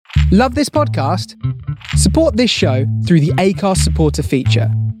Love this podcast? Support this show through the Acast supporter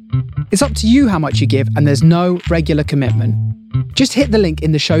feature. It's up to you how much you give, and there's no regular commitment. Just hit the link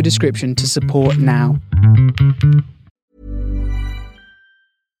in the show description to support now.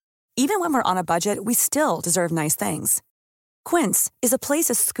 Even when we're on a budget, we still deserve nice things. Quince is a place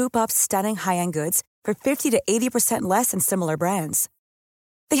to scoop up stunning high-end goods for 50 to 80% less than similar brands.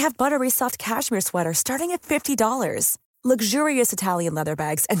 They have buttery soft cashmere sweaters starting at $50, luxurious Italian leather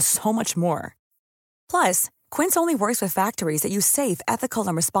bags, and so much more. Plus, Quince only works with factories that use safe, ethical,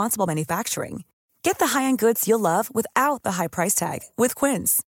 and responsible manufacturing. Get the high-end goods you'll love without the high price tag with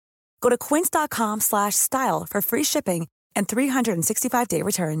Quince. Go to quince.com/style for free shipping and 365-day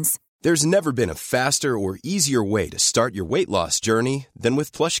returns. There's never been a faster or easier way to start your weight loss journey than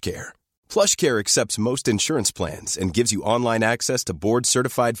with PlushCare. PlushCare accepts most insurance plans and gives you online access to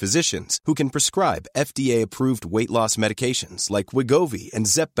board-certified physicians who can prescribe FDA-approved weight loss medications like Wegovy and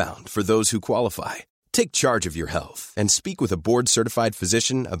Zepbound for those who qualify. Take charge of your health and speak with a board-certified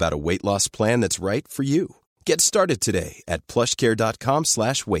physician about a weight loss plan that's right for you. Get started today at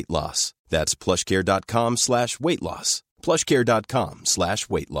plushcare.com/weight-loss. That's plushcare.com/weight-loss.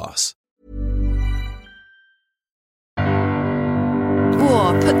 plushcare.com/weight-loss.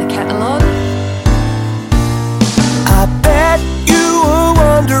 Oh, put the kettle on. I bet you were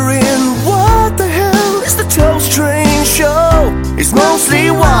wondering what the hell is the Toast Train Show? It's mostly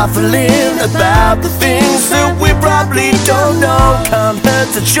waffling about the things that we probably don't know. Can't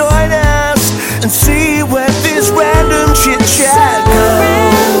hurt to join us and see where this random chit-chat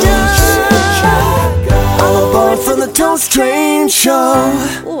goes. All aboard for the Toast Train Show.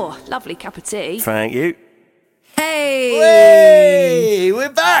 Oh, lovely cup of tea. Thank you. Hey! Hey, we're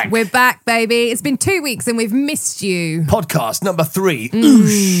back. We're back, baby. It's been 2 weeks and we've missed you. Podcast number 3.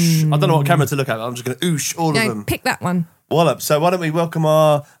 Oosh. I don't know what camera to look at. I'm just going to oosh all of them. Pick that one. Wallop. So why don't we welcome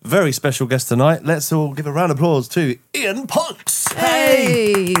our very special guest tonight? Let's all give a round of applause to Ian Punks.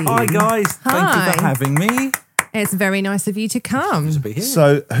 Hey! Hi, guys. Thank you for having me. It's very nice of you to come. To be here.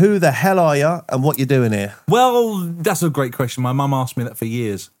 So who the hell are you and what you doing here? Well, that's a great question. My mum asked me that for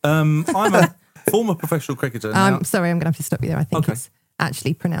years. I'm a former professional cricketer. Now. Sorry, I'm going to have to stop you there. I think it's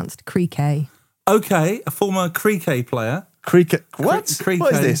actually pronounced cricket. Okay, a former cricket player. Cricket. What?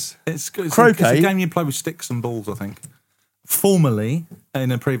 What is this? It's croquet. It's a game you play with sticks and balls, I think. Formerly,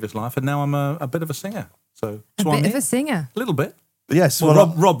 in a previous life, and now I'm a bit of a singer. So A bit of a singer. A little bit. Yes.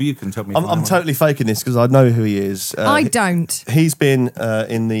 Well, Rob, you can tell me. I'm totally faking this because I know who he is. I don't. He's been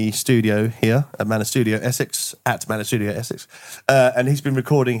in the studio here at Manor Studio Essex, and he's been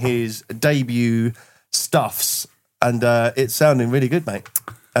recording his debut stuffs, and it's sounding really good, mate.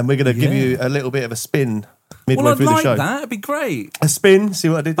 And we're going to give you a little bit of a spin midway through the show. That. It'd be great. A spin. See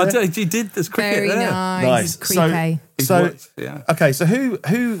what I did there? You did this cricket. Very nice. Cricket. Okay. So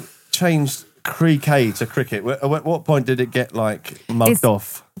who changed cricket to cricket? At what point did it get mugged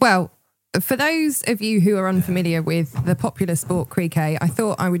off? Well, for those of you who are unfamiliar with the popular sport cricket, I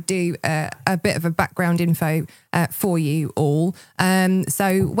thought I would do a bit of a background info for you all.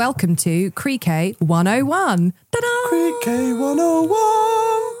 So welcome to Cricket 101. Ta-da! Cricket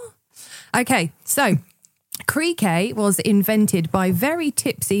 101. Okay, so cricket was invented by very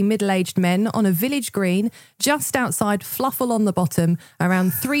tipsy middle-aged men on a village green just outside Fluffle-on-the-Bottom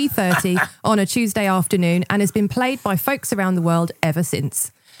around 3:30 on a Tuesday afternoon and has been played by folks around the world ever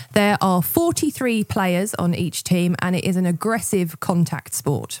since. There are 43 players on each team and it is an aggressive contact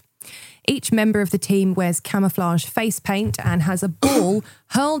sport. Each member of the team wears camouflage face paint and has a ball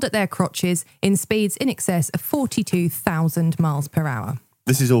hurled at their crotches in speeds in excess of 42,000 miles per hour.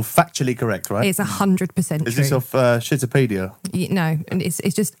 This is all factually correct, right? It's 100% true. Is this off Shitopedia? No, and it's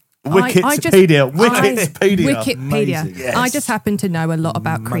just... Wikipedia. Wikipedia. Yes. I just happen to know a lot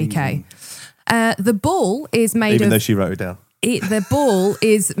about cricket. The ball is made Even of... though she wrote it down. The ball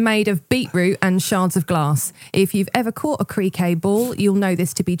is made of beetroot and shards of glass. If you've ever caught a cricket ball, you'll know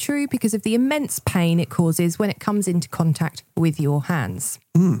this to be true because of the immense pain it causes when it comes into contact with your hands.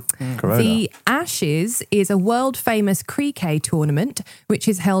 The Ashes is a world-famous cricket tournament which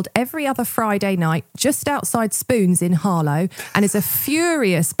is held every other Friday night just outside Spoons in Harlow and is a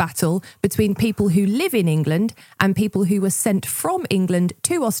furious battle between people who live in England and people who were sent from England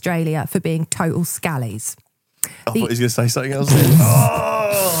to Australia for being total scallies. I thought he was going to say something else then.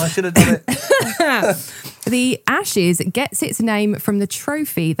 I should have done it. The Ashes gets its name from the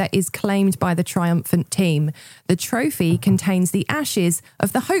trophy that is claimed by the triumphant team. The trophy contains the ashes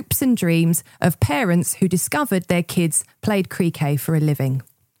of the hopes and dreams of parents who discovered their kids played cricket for a living.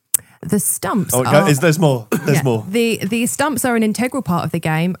 The stumps Oh, are... there's more. There's Yeah. more. The stumps are an integral part of the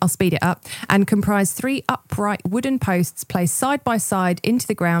game. I'll speed it up. And comprise 3 upright wooden posts placed side by side into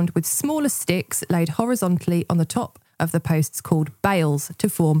the ground with smaller sticks laid horizontally on the top of the posts called bails to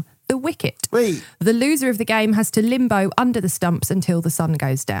form the wicket. Wait. The loser of the game has to limbo under the stumps until the sun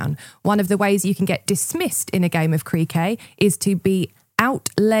goes down. One of the ways you can get dismissed in a game of cricket is to be out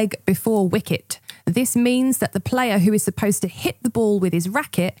leg before wicket. This means that the player who is supposed to hit the ball with his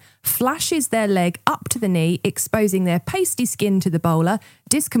racket flashes their leg up to the knee, exposing their pasty skin to the bowler,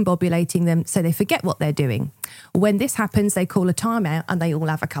 discombobulating them so they forget what they're doing. When this happens, they call a timeout and they all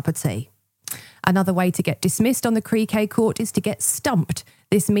have a cup of tea. Another way to get dismissed on the cricket court is to get stumped.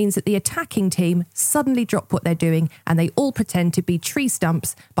 This means that the attacking team suddenly drop what they're doing and they all pretend to be tree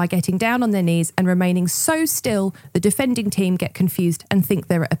stumps by getting down on their knees and remaining so still the defending team get confused and think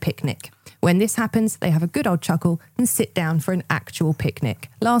they're at a picnic. When this happens, they have a good old chuckle and sit down for an actual picnic.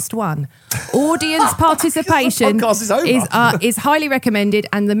 Last one. Audience participation podcast is over. is highly recommended,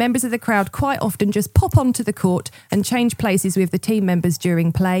 and the members of the crowd quite often just pop onto the court and change places with the team members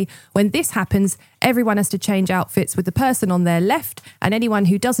during play. When this happens, everyone has to change outfits with the person on their left, and anyone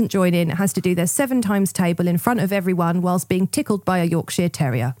who doesn't join in has to do their 7 times table in front of everyone whilst being tickled by a Yorkshire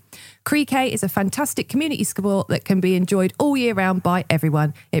Terrier. Cricket is a fantastic community sport that can be enjoyed all year round by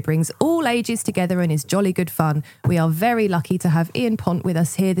everyone. It brings all ages together and is jolly good fun. We are very lucky to have Ian Pont with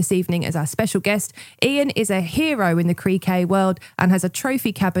us here this evening as our special guest. Ian is a hero in the cricket world and has a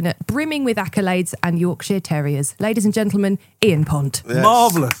trophy cabinet brimming with accolades and Yorkshire Terriers. Ladies and gentlemen, Ian Pont. Yes.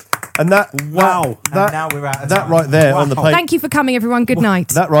 Marvellous. And that, Wow. that, now we're out of that time. right there on the page. Thank you for coming, everyone. Good night.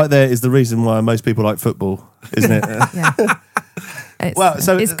 That right there is the reason why most people like football, isn't it? Yeah. It's, Well,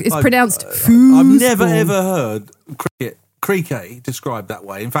 so- it's I've- pronounced I've foosball. never ever heard cricket described that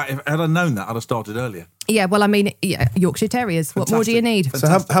way. In fact, if had I known that, I'd have started earlier. Yeah, well, I mean, yeah, Yorkshire Terriers. What more do you need?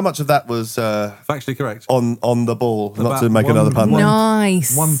 Fantastic. So how much of that was Factually correct. on the ball? Not About to make another pun. one-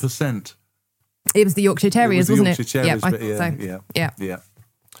 Nice. 1%. It was the Yorkshire Terriers, It was the wasn't Yorkshire it? Terriers, I but thought so. yeah. Yeah.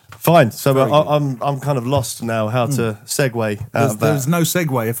 Fine. So Very good. I'm kind of lost now how to segue out There's, of that. there's no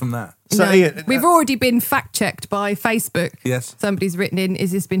segue from that. So No, Ian, we've already been fact checked by Facebook. Yes. Somebody's written in,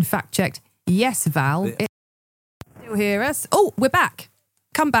 is this been fact checked? Yes, Val. Yeah. Still hear us? Oh, we're back.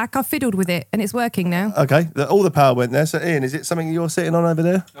 Come back. I've fiddled with it and it's working now. okay, all the power went there. So Ian, is it something you're sitting on over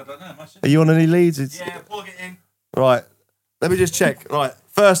there? I don't know. Are you on any leads? Yeah, plug it in. Right. Let me just check. Right.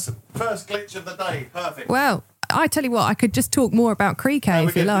 First glitch of the day. Perfect. Well, I tell you what, I could just talk more about cricket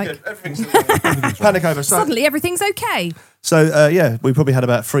if you like. Everything's panic over. So, Suddenly everything's okay. so yeah, we probably had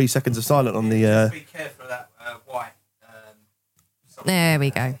about 3 seconds of silence on the. Be careful of that white. There we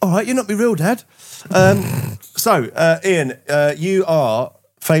go. All right, you're not be real, Dad. So, Ian, you are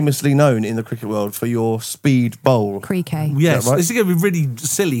famously known in the cricket world for your speed bowl. Cricket. Yes, right? this is going to be a really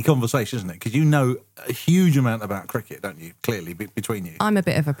silly conversation, isn't it? Because you know a huge amount about cricket, don't you? Clearly, between you. I'm a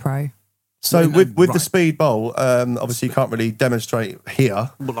bit of a pro. So, No, with the right. speed bowl, obviously you can't really demonstrate here.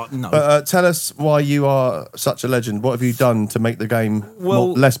 Well, like, no. But tell us why you are such a legend. What have you done to make the game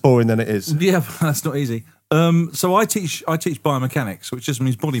Well- less boring than it is? Yeah, that's not easy. So I teach biomechanics, which just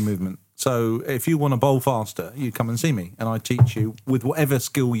means body movement. So if you want to bowl faster, you come and see me, and I teach you with whatever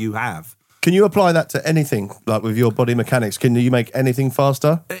skill you have. Can you apply that to anything, like with your body mechanics? Can you make anything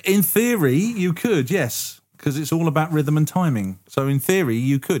faster? In theory, you could, yes, because it's all about rhythm and timing. So in theory,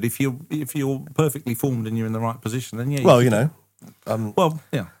 you could if you're perfectly formed and you're in the right position. Then yeah. Well, you know, Well,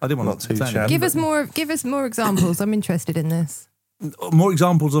 yeah, I didn't Not want too to say shabby. Give us more examples. I'm interested in this. more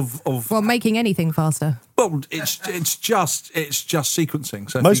examples of. Well, making anything faster. Well, it's just sequencing.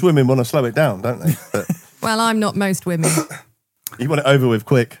 So if most you- women want to slow it down, don't they? But Well, I'm not most women. you want it over with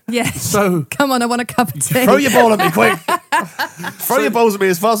quick. Yes. So Come on, I want a cup of tea. Throw your ball at me quick. Throw your balls at me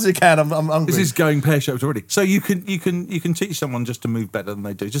as fast as you can. I'm hungry. this is going pear-shaped already. So you can teach someone just to move better than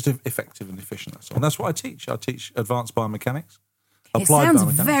they do, just effective and efficient. That's all. And that's what I teach. I teach advanced biomechanics. It Applied sounds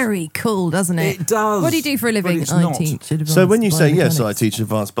biomechanics. very cool, doesn't it? It does. What do you do for a but living? it's I not. teach advanced So when you say yes, I biomechanics. teach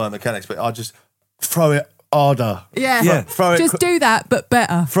advanced biomechanics, but I just throw it harder. Yeah. Yeah. Throw it Just qui- do that, but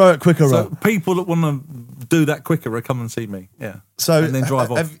better. Throw it quicker. So up. people that want to do that quicker, come and see me. Yeah. So and then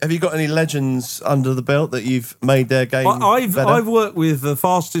drive off. have you got any legends under the belt that you've made their game I've better? worked with the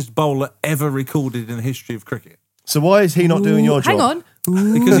fastest bowler ever recorded in the history of cricket So why is he not doing your job? Hang on.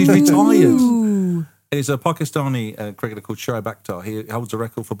 because he's retired. Ooh. It's a Pakistani cricketer called Shoaib Akhtar. He holds a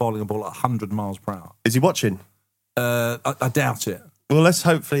record for bowling a ball at 100 miles per hour. Is he watching? I doubt it. Well, let's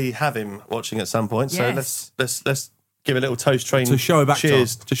hopefully have him watching at some point. Yes. So let's give a little toast train. To Shoaib Akhtar.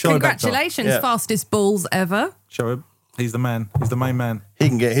 Cheers. To Shoaib Akhtar. Congratulations, Yeah. fastest balls ever. Shoaib. He's the man. He's the main man. He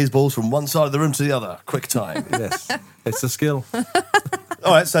can get his balls from one side of the room to the other. Quick time. Yes. It's a skill.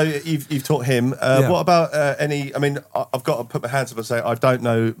 All right, so you've taught him. What about any? I mean, I've got to put my hands up and say I don't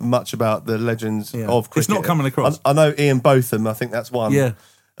know much about the legends of cricket. It's not coming across. I know Ian Botham. I think that's one. Yeah,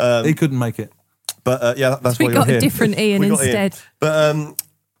 he couldn't make it. But that's We why got you're a here. different Ian We got instead. But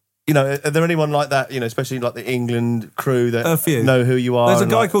you know, are there anyone like that? You know, especially like the England crew that A few. know who you are. There's a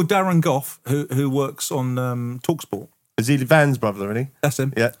and guy like, called Darren Goff who works on Talksport. is he Van's brother? Isn't he? That's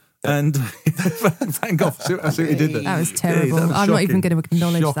him. Yeah. And Van Gogh, I see what he did there. That was Yeah, terrible. that was I'm not even shocking. going to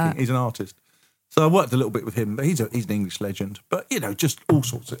acknowledge Shocking. that. He's an artist. So I worked a little bit with him, but he's an English legend. But, you know, just all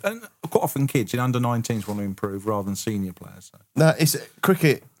sorts of... And quite often kids in under-19s want to improve rather than senior players. So. No, it's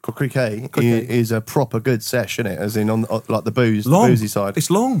cricket. Cricket is a proper good sesh, isn't it? As in on like the boozy side.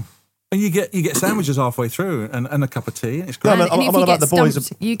 It's long. And you get sandwiches halfway through and a cup of tea, and it's No, great. I'm And if on you about get the boys.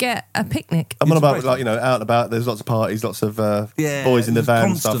 stumped, you get a picnic. I'm on It's about great. like, you know, out and about. There's lots of parties, lots of boys in the it's van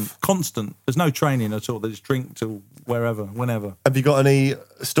and constant, stuff. Constant. There's no training at all. They just drink till wherever, whenever. Have you got any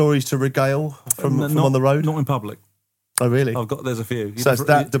stories to regale from Not- on the road? Not in public. Oh, really? There's a few. So it's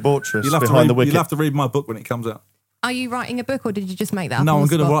that debaucherous You'll have to behind read, the wicket. You'll have to read my book when it comes out. Are you writing a book or did you just make that up? No, on I'm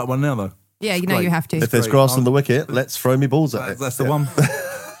the going to spot? write one now, though. Yeah, you It's know great. you have to. If there's great. grass on the wicket, let's throw me balls at it. That's the one.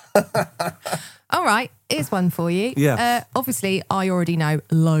 All right, here's one for you. Yeah. Obviously, I already know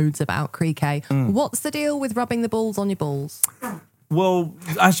loads about cricket. Mm. What's the deal with rubbing the balls on your balls? Well,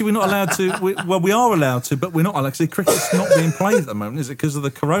 actually, we're not allowed to. We are allowed to, but we're not allowed. Actually, cricket's not being played at the moment, is it? Because of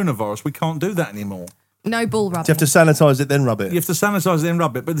the coronavirus, we can't do that anymore. No ball rubbing. Do you have to sanitise it, then rub it? You have to sanitise it, then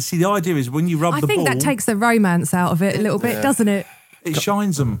rub it. But see, the idea is when you rub I the think ball, that takes the romance out of it a little bit, doesn't it? it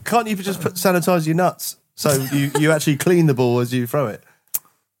shines them. Can't you just sanitise your nuts so you actually clean the ball as you throw it?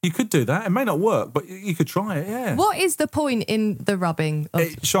 You could do that. It may not work, but you could try it. Yeah. What is the point in the rubbing? Of,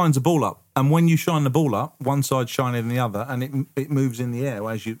 It shines the ball up, and when you shine the ball up, one side's shining than the other, and it moves in the air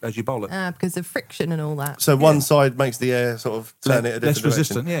as you bowl it. because of friction and all that. So one side makes the air sort of turn it a different Less direction.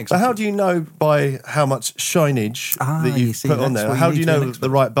 resistant, yeah, So exactly. how do you know by how much shinage that you you've see, put on that's there? where How you do you need to know be an the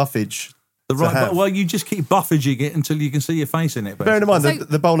right buffage The to right, have? well, you just keep buffaging it until you can see your face in it. Bearing in mind, So-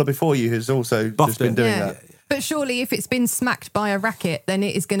 the bowler before you has also Buffed just been it. doing Yeah. that. But surely if it's been smacked by a racket, then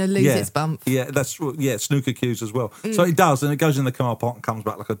it is going to lose its bump. Yeah, snooker cues as well. So it does, and it goes in the car park and comes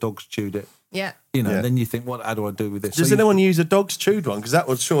back like a dog's chewed it. Yeah. You know, Yeah. then you think, how do I do with this? Does So anyone use a dog's chewed one? Because that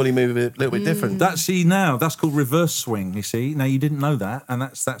would surely move a little Mm. bit different. that's called reverse swing. You see, now you didn't know that, and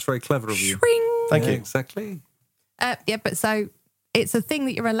that's very clever of you. Ring. Thank Yeah, you. exactly. But so it's a thing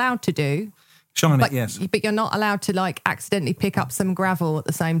that you're allowed to do, Shine but, it, yes. but you're not allowed to like accidentally pick up some gravel at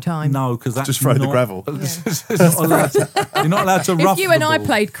the same time. No, because that's Just throw the not- gravel. it's not allowed to- you're not allowed to rough If you the and I ball.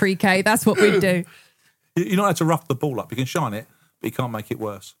 played cricket, that's what we'd do. You're not allowed to rough the ball up. You can shine it, but you can't make it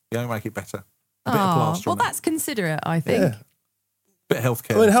worse. You don't make it better. A bit of Aw, plaster well, on it. that's considerate, I think. Yeah. Bit of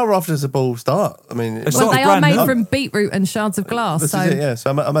healthcare. I mean, how rough does the ball start? I mean, It's Well, not they are brand made new. from beetroot and shards of glass, this so is it, yeah.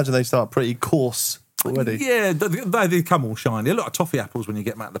 So I imagine they start pretty coarse already. Yeah, they come all shiny. They look like toffee apples when you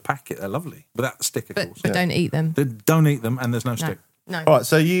get them out of the packet. They're lovely. Without the stick, of but course. don't eat them. They don't eat them, and there's no No, stick. no. All right,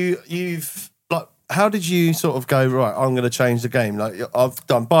 so you've like, how did you sort of go, right, I'm going to change the game? Like, I've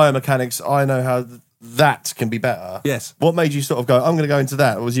done biomechanics. I know how that can be better. Yes. What made you sort of go, I'm going to go into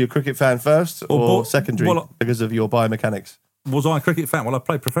that? Was you a cricket fan first or Well, secondary well, because of your biomechanics? Was I a cricket fan? Well, I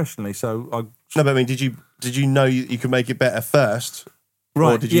played professionally, so I... No, but I mean, did you know you could make it better first? Or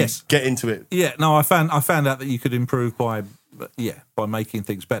Right, did you yes. get into it? Yeah, no, I found out that you could improve by making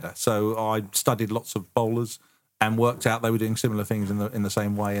things better. So I studied lots of bowlers and worked out they were doing similar things in the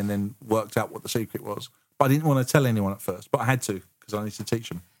same way, and then worked out what the secret was. But I didn't want to tell anyone at first, but I had to because I needed to teach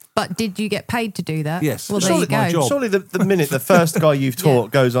them. But did you get paid to do that? Yes. Well, there Surely you go. my job. Surely the minute the first guy you've taught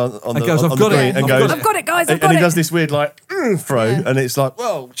goes on the, goes, on "I've the got it, green and I've goes, got it. I've got it, guys, I've and got he it. does this weird like throw, Yeah. and it's like,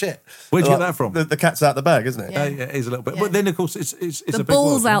 whoa, shit. Where'd you get Like, that from? The cat's out the bag, isn't it? Yeah. Yeah, it is a little bit. Yeah. But then, of course, it's The a big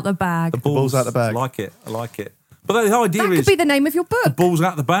ball's word, out isn't the it? bag. The ball's out the bag. I like it. But the idea That is could be the name of your book. ball's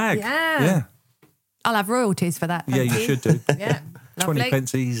out the bag. Yeah. Yeah. I'll have royalties for that. Yeah, thank you should do. Yeah. 20 Lovely.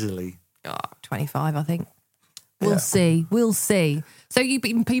 pence easily. Oh, 25, I think. We'll see. We'll see. So you've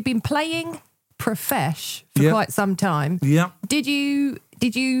been playing profesh for Yeah. quite some time. Yeah. Did you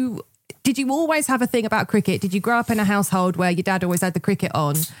always have a thing about cricket? Did you grow up in a household where your dad always had the cricket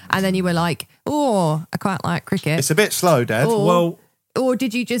on, and then you were like, "Oh, I quite like cricket"? It's a bit slow, Dad. Or- Well, or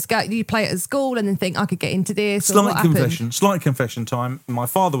did you just go? Did you play it at school and then think I could get into this? Or what Slight confession time. My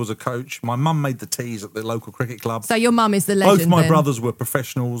father was a coach. My mum made the teas at the local cricket club. So your mum is the legend. Both my then? brothers were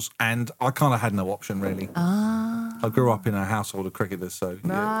professionals, and I kind of had no option really. I grew up in a household of cricketers, so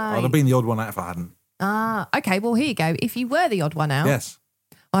yeah, I'd Right. have been the odd one out if I hadn't. Okay, well here you go. If you were the odd one out, Yes.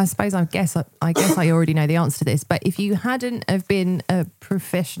 I suppose I guess I already know the answer to this. But if you hadn't have been a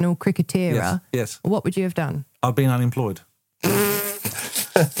professional cricketer, Yes. what would you have done? I've been unemployed.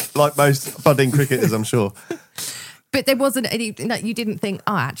 Like most budding cricketers, I'm sure. But there wasn't any. No, you didn't think,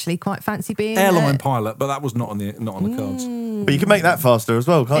 I actually quite fancy being Airline pilot, but that was not on the cards. But you can make that faster as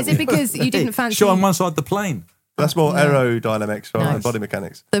well, can't Is you? it because you didn't fancy Shot on one side of the plane. That's more aerodynamics rather than Nice. body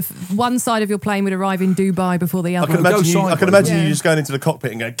mechanics. one side of your plane would arrive in Dubai before the I other? can imagine, you, I can imagine Yeah. you just going into the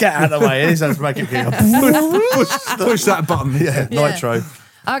cockpit and going, get out of the way. This has to make it go. Push that button. Yeah, nitro.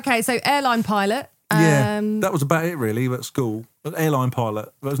 Okay, so airline pilot. Yeah, that was about it really at school. Airline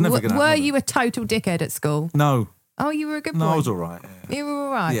pilot. That was never going to happen. Were you a total dickhead at school? No. Oh, you were a good boy. No, I was all right. Yeah, You were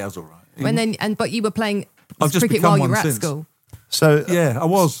all right. I was all right. But you were playing I've just cricket become while you one were at since. school. So, Yeah, I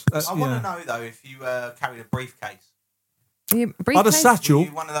was. I want to know though if you carried a briefcase. You I had a briefcase? satchel. Were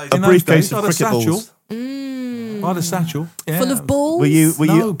you one of those? a In those briefcase days, I of had a cricket satchel. balls. I had a satchel. Yeah. full of balls. Were you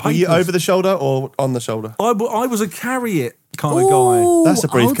No, were you papers. over the shoulder or on the shoulder? I was a carry it kind of guy. Ooh, That's a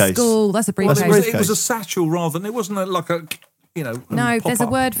briefcase. Old school. That's a Well, briefcase. That's a briefcase. it was a satchal rather than it wasn't like a No, pop there's a up.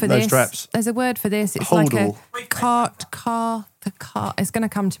 word for No this. straps. There's a word for this. It's Hold like all. a car. It's going to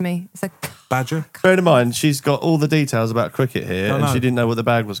come to me. It's a Badger. Bear in mind, she's got all the details about cricket here, I and know. she didn't know what the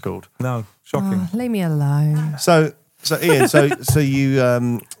bag was called. No, shocking. leave me alone. So Ian, so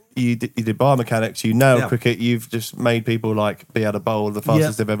you did biomechanics, you nailed Yeah. cricket, you've just made people like be able to bowl the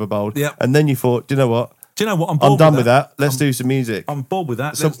fastest Yeah. they've ever bowled. Yeah. And then you thought, do you know what? Do you know what? I'm bored done with that. Let's do some music. I'm bored with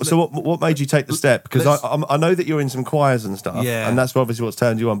that. So what made you take the step? Because let's- I know that you're in some choirs and stuff, Yeah. and that's obviously what's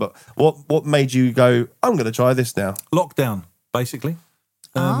turned you on. But what made you go? I'm going to try this now. Lockdown, basically.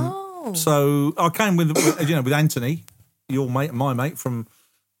 So I came with Anthony, your mate and my mate from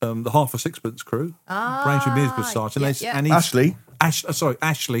the Half a Sixpence crew, Braintree Musical Society, and, yeah. and he's, Ashley,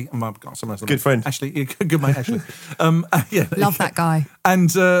 Ashley. I've got someone else. Good friend. Ashley, yeah, good mate, Ashley. Yeah, Love that guy.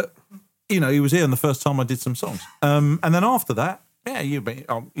 And he was here on the first time I did some songs. And then after that, yeah, you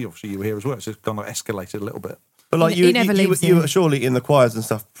obviously you were here as well. So it's kind of escalated a little bit. but like He never leaves you you. were surely in the choirs and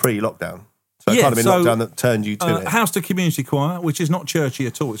stuff pre-lockdown. So it kind of been lockdown that turned you to it. House to Community Choir, which is not churchy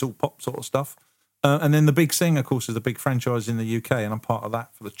at all. It's all pop sort of stuff. And then the Big Sing, of course, is the big franchise in the UK, and I'm part of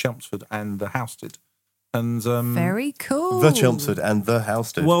that for the Chelmsford and the Housted. And Very cool. The Chelmsford and the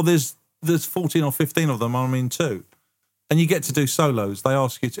Houston. well, there's 14 or 15 of them. I'm in too, and you get to do solos. They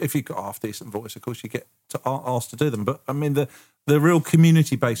ask you to, if you've got a half decent voice, of course, you get to asked to do them. But I mean, the real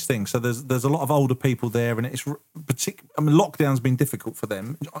community based thing. So there's a lot of older people there, and it's lockdown's been difficult for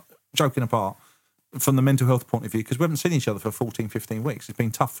them. Joking apart, from the mental health point of view, because we haven't seen each other for 14, 15 weeks. It's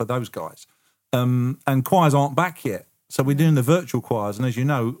been tough for those guys. And choirs aren't back yet. So we're doing the virtual choirs. And as you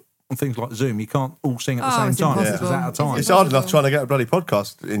know, on things like Zoom, you can't all sing at the same it's time. impossible. It's out of time. it's hard enough trying to get a bloody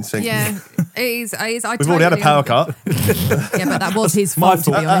podcast in sync. Yeah, it is. I We've already had a power cut. Yeah, but that was his my fault,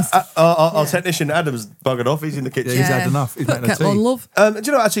 to be fault. honest. Our technician Adam's buggered off. He's in the kitchen. He's had enough. He's making a Kettle on, tea. love. Do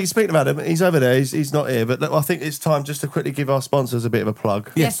you know, actually, speaking about him, he's over there. He's not here, but look, I think it's time just to quickly give our sponsors a bit of a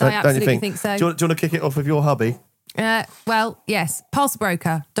plug. Yes, I absolutely think so. Do you want to kick it off with your hubby? Well, yes,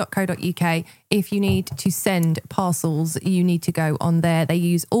 parcelbroker.co.uk. If you need to send parcels, you need to go on there. They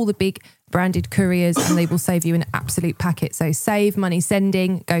use all the big branded couriers and they will save you an absolute packet. So save money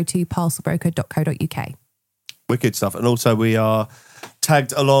sending, go to parcelbroker.co.uk. Wicked stuff. And also, we are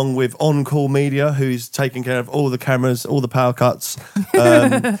tagged along with On Call Media, who's taking care of all the cameras, all the power cuts.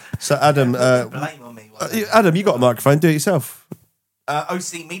 So, Adam, Blame on me. Adam, you got a microphone. Do it yourself.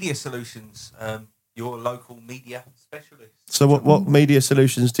 OC Media Solutions, your local media specialist. So, what media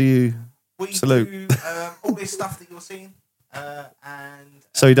solutions do you We salute? do all this stuff that you're seeing, and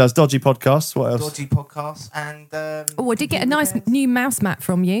So he does dodgy podcasts. What else? dodgy podcasts, and Oh, I did get a nice new mouse mat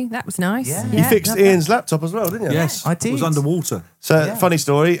from you. That was nice. Yeah. You fixed love that. Ian's laptop as well, didn't you? Yes, I It was did. underwater. So funny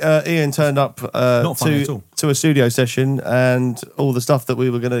story. Ian turned up Not funny at all. to a studio session, and all the stuff that we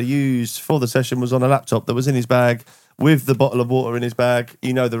were going to use for the session was on a laptop that was in his bag with the bottle of water in his bag.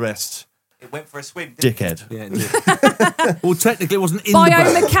 You know the rest, it went for a swim. Didn't dickhead. Yeah, it did. Well, technically, it wasn't in the bag.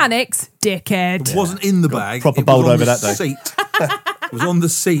 Biomechanics, dickhead. It wasn't in the bag. proper It was bowled on over the that day. Seat. It was on the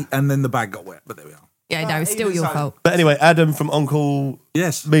seat, and then the bag got wet. But there we are. Yeah, no, it's still Even your so- fault. But anyway, Adam from On Call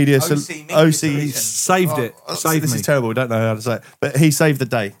Yes, Media, OC Media OC Solutions. saved it. Saved this me. is terrible. We don't know how to say it, but he saved the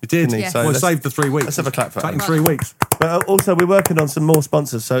day. It did. didn't he? Yeah. So Well, it let's- saved the 3 weeks. let's have a clap for Taking Adam. 3 weeks. But also, we're working on some more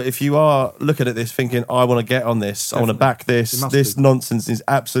sponsors. So if you are looking at this thinking, I want to get on this, I want to back this, You must this do. nonsense is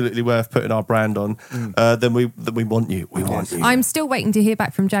absolutely worth putting our brand on, then we want you. We want you. I'm still waiting to hear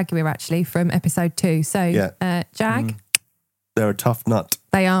back from Jaguar, actually, from episode 2. So, Yeah. Jag, They're a tough nut.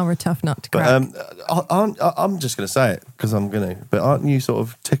 they are a tough nut to But crack. I'm just going to say it because I'm going to. But aren't you sort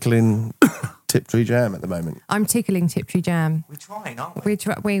of tickling Tiptree Jam at the moment? I'm tickling Tiptree Jam. We're trying, aren't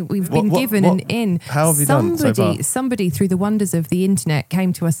we? We've been given an in. How have you done so far? Somebody through the wonders of the internet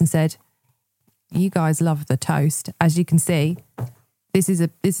came to us and said, "You guys love the toast, as you can see." this is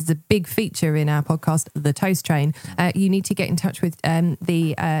a big feature in our podcast, The Toast Train, you need to get in touch with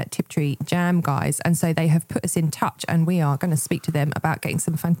the Tiptree Jam guys. And so they have put us in touch, and we are going to speak to them about getting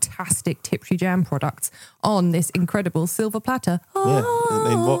some fantastic Tiptree Jam products on this incredible silver platter. Yeah, I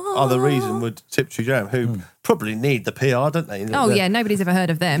mean, what other reason would Tiptree Jam, who probably need the PR, don't they? Oh, yeah, nobody's ever heard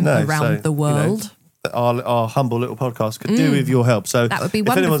of them around the world. Our humble little podcast could do with your help. So that would be if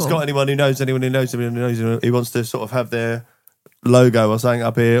wonderful. anyone's got anyone who knows who wants to sort of have their logo or something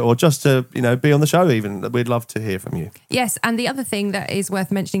up here, or just to be on the show, even, we'd love to hear from you. Yes, and the other thing that is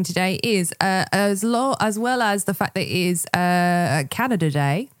worth mentioning today is as well as the fact that it is Canada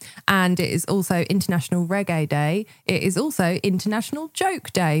Day, and it is also International Reggae Day, it is also International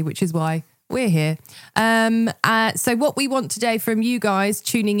Joke Day, which is why we're here. So what we want today from you guys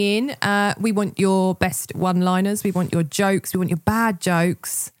tuning in, we want your best one-liners, we want your jokes, we want your bad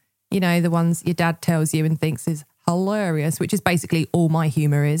jokes, the ones your dad tells you and thinks is hilarious, which is basically all my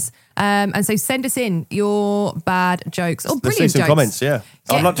humour is. And so send us in your bad jokes or brilliant Let's see some jokes. Comments, yeah.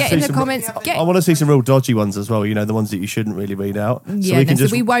 I'd like to see in the comments. I want to see some real dodgy ones as well, the ones that you shouldn't really read out. So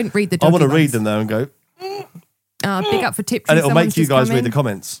we won't read the dodgy I want to ones. read them though and go... Big up for Tiptree. And it'll Someone's make you just guys come read in. the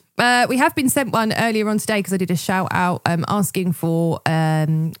comments. We have been sent one earlier on today because I did a shout out asking for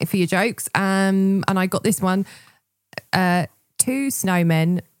your jokes. And I got this one. 2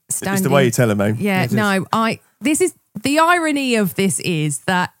 snowmen standing. It's the way you tell them, mate. Yeah, this is the irony of this is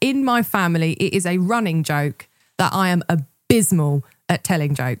that in my family it is a running joke that I am abysmal at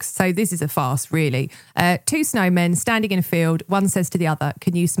telling jokes. So this is a farce, really. 2 snowmen standing in a field. One says to the other,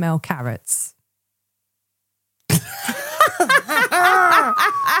 "Can you smell carrots?"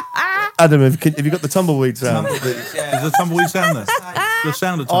 Adam, have you got the tumbleweed sound? Is the tumbleweed sound there? The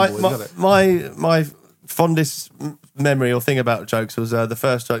sound of tumbleweed, got it? My fondest memory or thing about jokes was the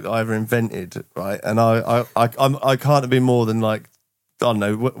first joke that I ever invented, right? And I can't have been more than like, I don't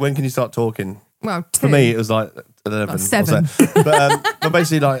know, when can you start talking? Well, 2. For me, it was like 11. 7. But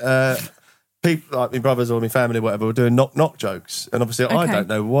basically, like people, like my brothers or my family, or whatever, were doing knock jokes, and obviously I don't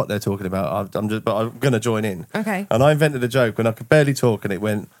know what they're talking about. I'm going to join in. Okay. And I invented a joke when I could barely talk, and it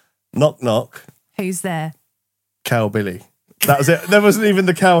went knock knock. Who's there? Cow Billy. That was it. There wasn't even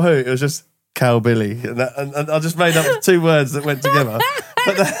the cow who. It was just Cow Billy, and I just made up 2 words that went together.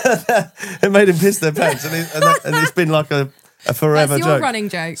 But it made him piss their pants, and it's been like a forever That's your joke. running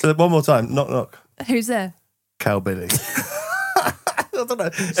joke. So one more time, knock knock. Who's there? Cow Billy. I don't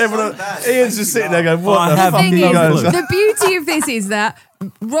know. Everyone, Ian's just sitting there going, "What I the have fuck are Thing you is, guys?" the beauty of this is that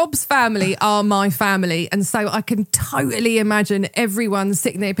Rob's family are my family, and so I can totally imagine everyone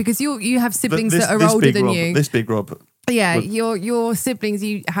sitting there because you have siblings that are older big than Rob, you. This big Rob. Yeah, your siblings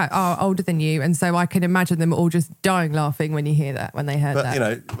are older than you, and so I can imagine them all just dying laughing when they heard that.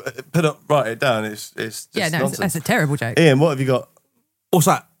 But write it down. It's just nonsense. That's a terrible joke. Ian, what have you got? What's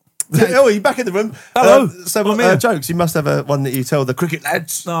that? Oh, you're back in the room. Hello. So I'm here. jokes. You must have one that you tell the cricket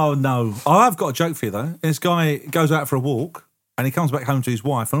lads. Oh, no. I've got a joke for you, though. This guy goes out for a walk and he comes back home to his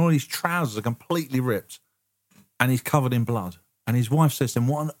wife and all his trousers are completely ripped and he's covered in blood. And his wife says to him,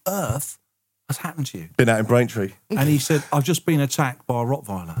 "What on earth has happened to you?" Been out in Braintree. And he said, "I've just been attacked by a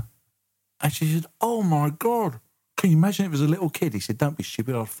Rottweiler." And she said, "Oh, my God. Can you imagine if it was a little kid?" He said, "Don't be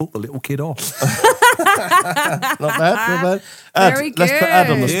stupid. I fought the little kid off." Not bad. Ad, Very let's put Ad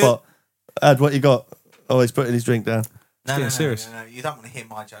on the good. spot. Ad, what you got? Oh, he's putting his drink down. getting serious. No, you don't want to hear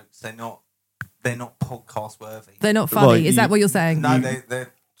my jokes. They're not podcast worthy. They're not funny. Well, Is that what you're saying? No,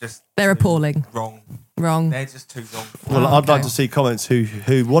 they're just They're too appalling. Wrong. They're just too wrong. Well, Oh, I'd like okay. to see comments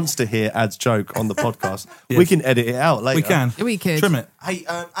who wants to hear Ad's joke on the podcast. Yes. We can edit it out later. We can. We could. Trim it. Hey,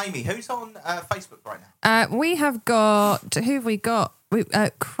 Amy, who's on Facebook right now? We have got, who have we got?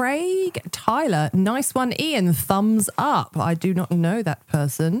 Craig Tyler. Nice one, Ian. Thumbs up. I do not know that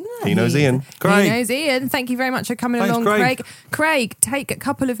person. He knows Ian. Craig. He knows Ian. Thank you very much for coming Thanks, along, Craig. Craig. Craig, take a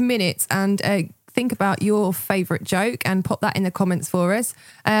couple of minutes and think about your favourite joke and pop that in the comments for us.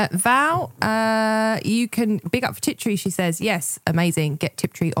 Val, you can big up for Tiptree. She says, yes, amazing. Get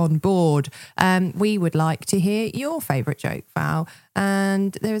Tiptree on board. We would like to hear your favourite joke, Val.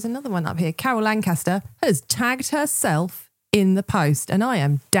 And there is another one up here. Carol Lancaster has tagged herself in the post, and I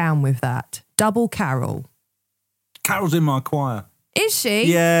am down with that. Double Carol. Carol's in my choir. Is she?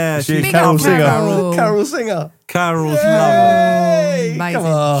 Yeah, She's Big Carol up, Singer. Carol. Carol Singer. Carol's lovely. Hey, Amazing.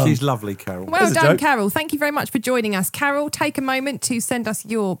 come on. She's lovely, Carol. Well There's a done, joke. Carol. Thank you very much for joining us. Carol, take a moment to send us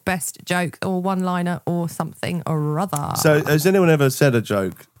your best joke or one-liner or something or other. So, has anyone ever said a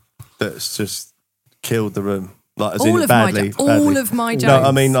joke that's just killed the room? Like, as All in of my badly? jo- all badly? of my No, I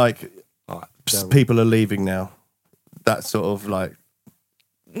jokes. mean, like, Right, Daryl. people are leaving now. That sort of like,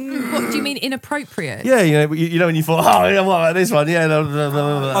 What do you mean inappropriate? Yeah, you know when you thought, oh, yeah, what about this one? Yeah, blah, blah,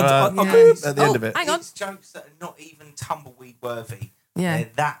 blah, blah, blah, at the end of it. Hang on. It's jokes that are not even tumbleweed worthy. Yeah. They're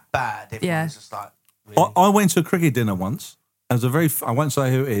that bad. Everyone's just like, really? I went to a cricket dinner once. It was I won't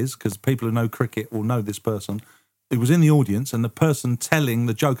say who it is because people who know cricket will know this person. It was in the audience, and the person telling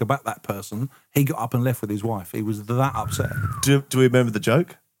the joke about that person, he got up and left with his wife. He was that upset. Do we remember the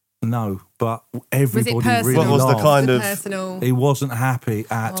joke? No, but everybody personal? really What was the laughed. kind of? Personal. He wasn't happy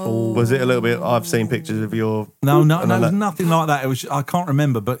at all. Was it a little bit? I've seen pictures of your. No, and it all was that. nothing like that. It was I can't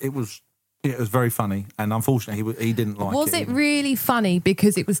remember, but it was very funny. And unfortunately, he didn't like it. Was it really funny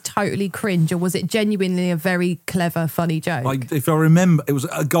because it was totally cringe, or was it genuinely a very clever, funny joke? If I remember, it was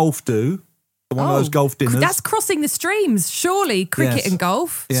a golf do, one of those golf dinners. That's crossing the streams, surely. Cricket Yes. and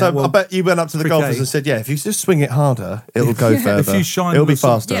golf. Yeah, So well, I bet you went up to the cricket. golfers and said, "Yeah, if you just swing it harder, it'll go further. If you shine it'll be the-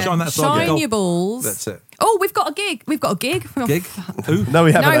 faster." Yeah. Shine that side of the Shine golf- your balls. That's it. Oh, we've got a gig. We've got a gig. Gig? Who? No,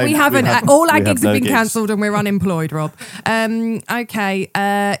 we haven't. No, we haven't. All our gigs have been gigs. cancelled and we're unemployed, Rob. Okay.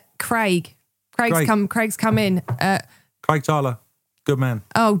 Craig. Craig's come in. Craig Tyler, good man.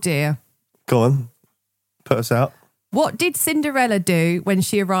 Oh dear. Go on, put us out. What did Cinderella do when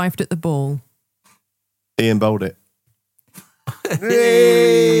she arrived at the ball? Ian bowled it.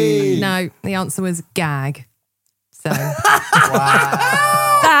 No, the answer was gag. So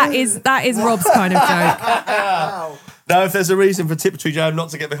that is Rob's kind of joke. No, if there's a reason for Tiptree Jam not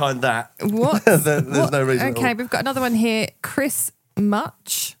to get behind that, What? there's no reason. Okay, we've got another one here. Chris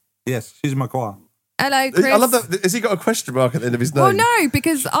Much. Yes, she's in my choir. Hello, Chris. I love that. Has he got a question mark at the end of his name? Well, no,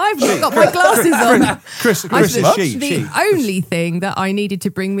 because I've not got my glasses on. Chris I is said she. the only thing that I needed to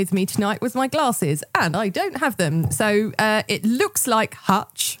bring with me tonight was my glasses, and I don't have them. So it looks like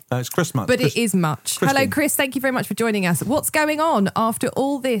Hutch, No, it's Chris Much. but Chris, it is Much. Kristen. Hello, Chris. Thank you very much for joining us. What's going on? After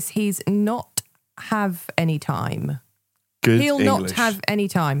all this, he's not have any time. Good He'll English. not have any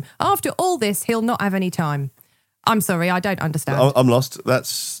time. After all this, he'll not have any time. I'm sorry, I don't understand. I'm lost.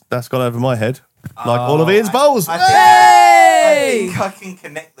 That's gone over my head. Like all of Ian's bowls. I think I can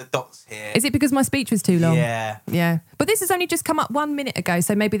connect the dots here. Is it because my speech was too long? Yeah. Yeah. But this has only just come up 1 minute ago,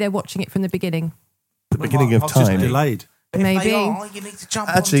 so maybe they're watching it from the beginning. The beginning of I've just time. delayed. If Maybe. they are, you need to jump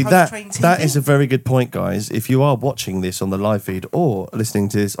Actually, on Toast Train TV. that is a very good point, guys. If you are watching this on the live feed or listening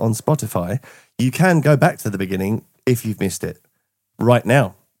to this on Spotify, you can go back to the beginning if you've missed it right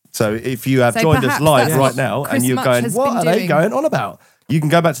now. So if you have So joined us perhaps live that's right what now Chris and you're Much going, has what been are they doing." going on about? You can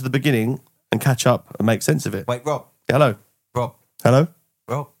go back to the beginning and catch up and make sense of it. Wait, Rob. Hello. Rob. Hello.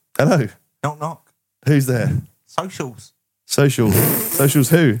 Rob. Hello. Knock, knock. Who's there? Socials. Socials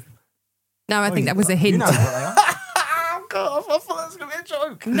who? No, I think that was a hint. You know what they are. Oh, God, I thought that was going to be a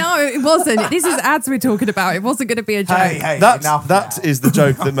joke. No, it wasn't. This is ads we're talking about. It wasn't going to be a joke. Hey, That enough is the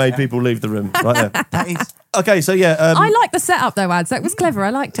joke that made people leave the room right there. That is. Okay, so yeah. I like the setup though, ads. That was clever. I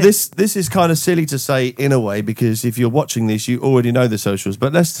liked it. This is kind of silly to say in a way because if you're watching this, you already know the socials.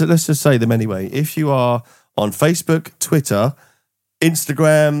 But let's just say them anyway. If you are on Facebook, Twitter,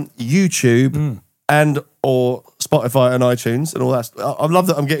 Instagram, YouTube, and or Spotify and iTunes and all that. I love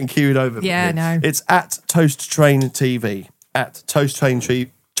that I'm getting queued over. Yeah, here. I know. It's at Toast Train TV. At Toast Train TV.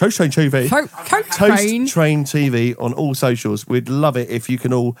 Toast Train TV. Toast Toast Train. Train TV on all socials. We'd love it if you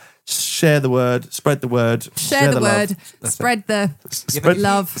can all share the word, spread the word, Share the love. word. Spread the. Spread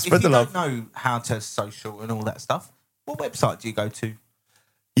love. If Spread you the love. don't know how to social and all that stuff, what website do you go to?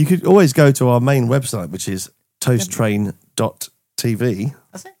 You could always go to our main website, which is toasttrain.tv.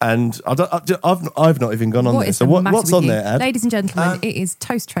 That's it. And I've not even gone on What there. is So the matter what's with on you? there, Ad? Ladies and gentlemen, it is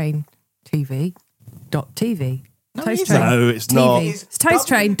Toast Train TV.tv. No, Toast it Train. isn't. No, it's not. TV. It's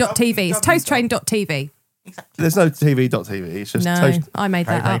toasttrain.tv. It's toasttrain.tv. Exactly. There's no TV.tv. It's just No, Toast. I made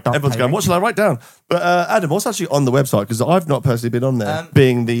that up. Everyone's going, what shall I write down? But Adam, what's actually on the website? Because I've not personally been on there,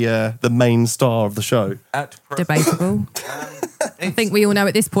 being the main star of the show. At present, Debatable. I think we all know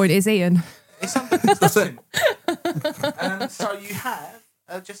at this point is Ian. it's under discussion. So you have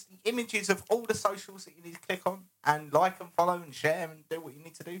just the images of all the socials that you need to click on and like and follow and share and do what you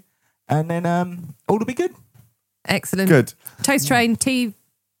need to do. And then all will be good. Excellent. Good.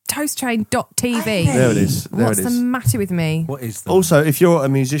 Toasttrain.tv. There it is. There What's it the is. matter with me? What is that? Also, if you're a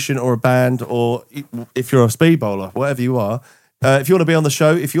musician or a band or if you're a speed bowler, whatever you are, if you want to be on the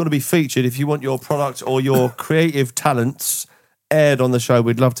show, if you want to be featured, if you want your product or your creative talents aired on the show,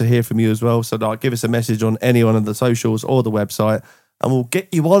 we'd love to hear from you as well. So give us a message on any one of the socials or the website and we'll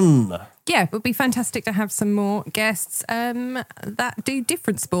get you on. Yeah, it would be fantastic to have some more guests that do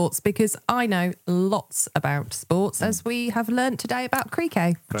different sports because I know lots about sports as we have learnt today about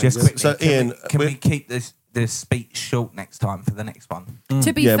cricket. Just quickly, So, Ian, can we keep this the speech short next time for the next one.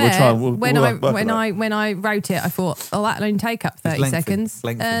 To be Yeah, we'll fair, try and when work on when I wrote it, I thought, oh, that'll only take up 30 lengthy, seconds,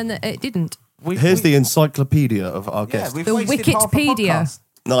 lengthy. and it didn't. Here's the encyclopedia of our yeah, guest. we've The wasted half a Wikipedia. podcast.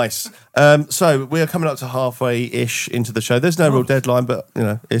 Nice. So we are coming up to halfway-ish into the show. There's no real deadline, but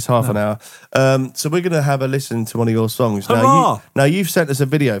it's half an hour. So we're going to have a listen to one of your songs. Hurrah! Now you've sent us a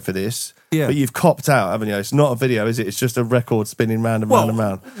video for this, Yeah. but you've copped out, haven't you? It's not a video, is it? It's just a record spinning round and round and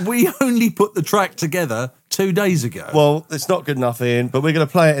round. we only put the track together 2 days ago. Well, it's not good enough, Ian, but we're going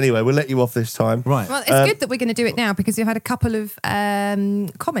to play it anyway. We'll let you off this time. right. Well, it's good that we're going to do it now because we've had a couple of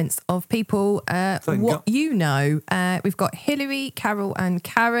comments of people what you know. We've got Hillary, Carol, and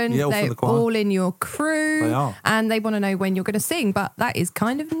Karen. Yeah, all from They're the choir. all in your crew. They are. And they want to know when you're going to sing, but that is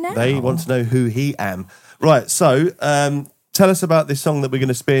kind of now. They want to know who he am. Right, so tell us about this song that we're going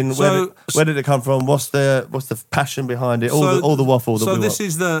to spin. Where did it come from? What's the passion behind it? All the waffle that So we this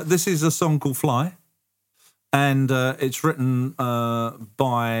want. this is a song called Fly, and it's written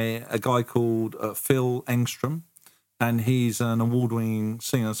by a guy called Phil Engstrom, and he's an award-winning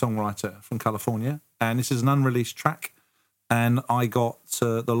singer-songwriter from California. And this is an unreleased track, and I got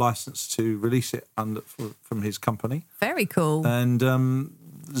the license to release it from his company. Very cool. And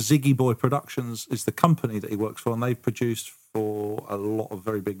Ziggy Boy Productions is the company that he works for, and they've produced for a lot of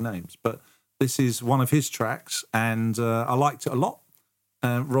very big names. But this is one of his tracks, and I liked it a lot.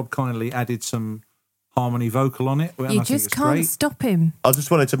 Rob kindly added some harmony vocal on it. And you I think just it's can't great. stop him. I just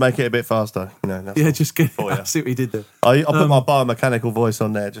wanted to make it a bit faster. That's Yeah, all. just get. For you. I see what he did there. I put my biomechanical voice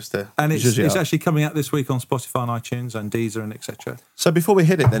on there just to. And it's zhuzh it up. actually coming out this week on Spotify and iTunes and Deezer and etc. So before we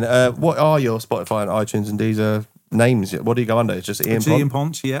hit it, then, what are your Spotify and iTunes and Deezer names? What do you go under? It's just Ian It's Pont? Ian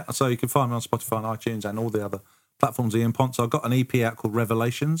Ponce, yeah. So you can find me on Spotify and iTunes and all the other platforms. Ian Ponce. I've got an EP out called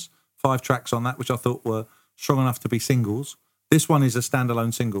Revelations. 5 tracks on that, which I thought were strong enough to be singles. This one is a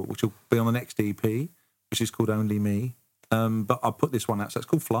standalone single, which will be on the next EP, which is called Only Me. But I put this one out, so it's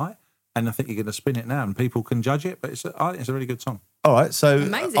called Fly, and I think you're going to spin it now, and people can judge it. But I think it's a really good song. All right, so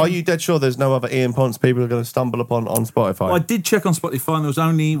Amazing. are you dead sure there's no other Ian Ponce people are going to stumble upon on Spotify? Well, I did check on Spotify, and there was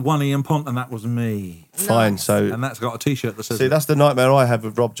only one Ian Pont, and that was me. Fine, so And that's got a T-shirt that says. see, that's the nightmare I have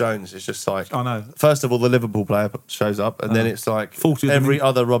with Rob Jones. It's just like, I know. first of all, the Liverpool player shows up, and then it's like 40 of them every in-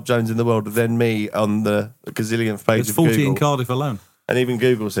 other Rob Jones in the world, and then me on the gazillionth page It's of 40 Google. in Cardiff alone. And even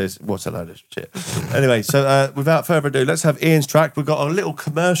Google says, what's a load of shit. Anyway, so without further ado, let's have Ian's track. We've got a little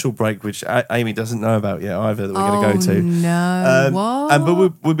commercial break, which Amy doesn't know about yet either, that we're going to go to. No, what? But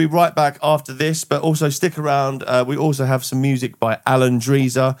we'll be right back after this. But also stick around. We also have some music by Alan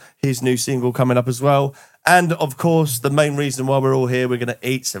Dreeser, his new single coming up as well. And, of course, the main reason why we're all here, we're going to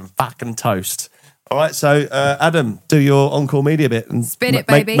eat some fucking toast. All right, so Adam, do your on-call media bit and Spin it,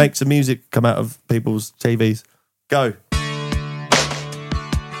 baby. make some music come out of people's TVs. Go.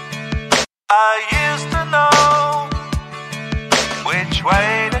 I used to know which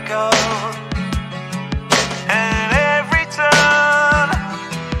way to go, and every turn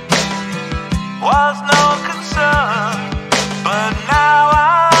was no concern. But now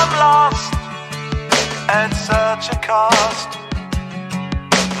I'm lost at such a cost.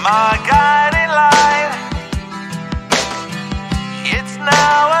 My guiding light, it's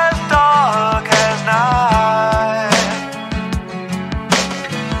now as dark as night.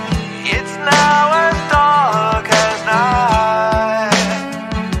 It's now as dark as night.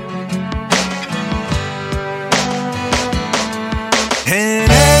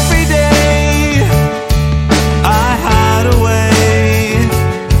 And every day I hide away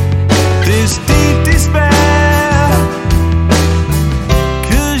this deep despair,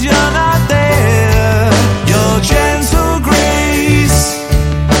 'cause you're not there. Your gentle grace,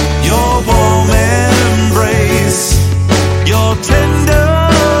 your warm embrace, your tender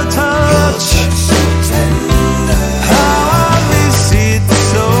touch. How I miss it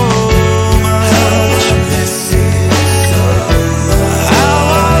so much. How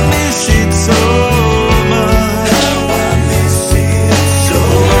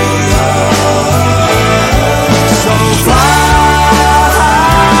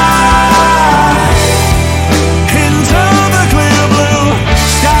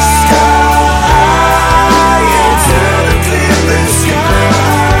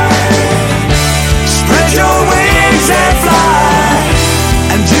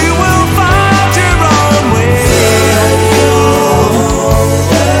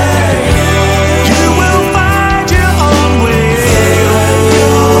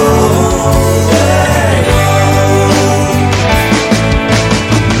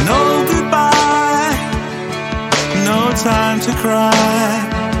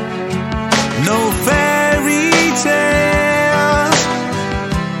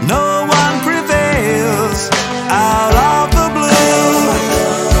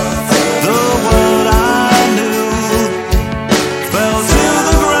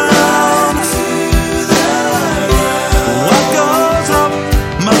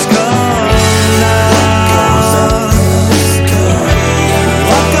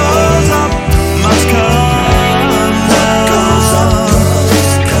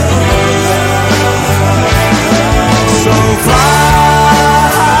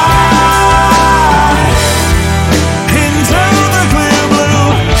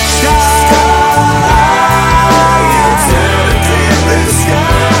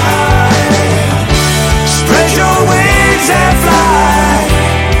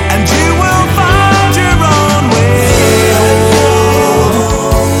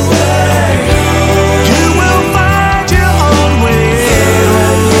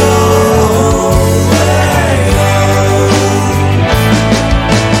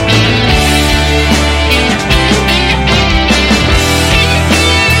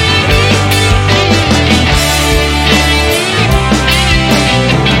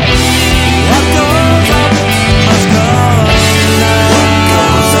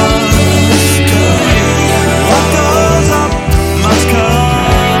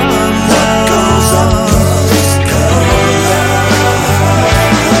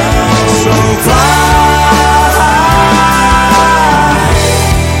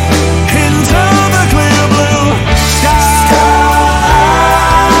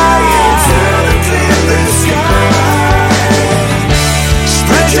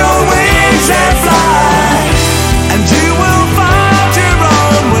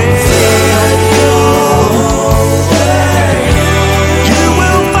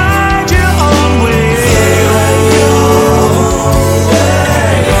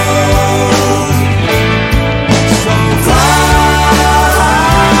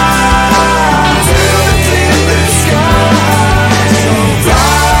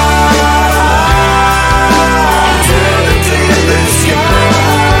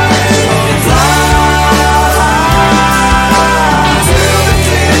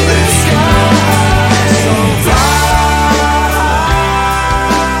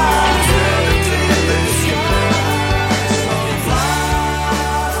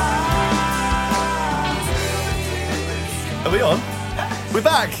We're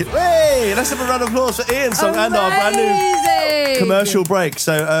back. Hey, let's have a round of applause for Ian's song and our brand new commercial break.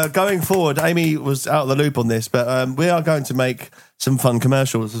 So going forward, Amy was out of the loop on this, but we are going to make some fun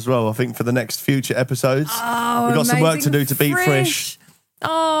commercials as well, I think, for the next future episodes. Oh, we've got some work to do to beat Frisch.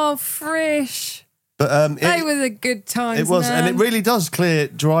 Oh, Frisch. But they were the good times. It was, man. and it really does clear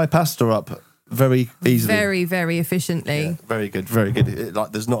dry pasta up very easily. Very, very efficiently. Yeah, very good, very good.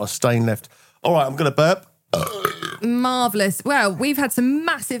 Like there's not a stain left. All right, I'm going to burp. Marvellous. Well, we've had some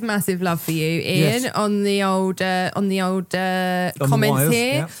massive, massive love for you, Ian, Yes. on the old comments wires,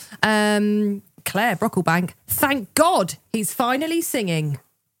 here. Claire Brocklebank, thank God he's finally singing.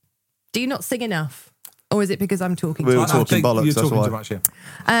 Do you not sing enough? Or is it because I'm talking We too were much? talking bollocks, You're that's talking why. too much,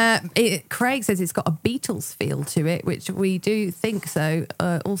 yeah. Craig says it's got a Beatles feel to it, which we do think so,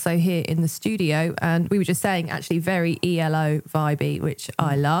 also here in the studio. And we were just saying, actually, very ELO vibey, which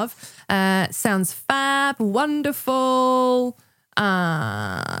I love. Sounds fab, wonderful.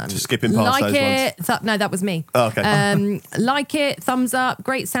 Just skipping past like those it. ones. No, that was me. Oh, okay. Like it. Thumbs up.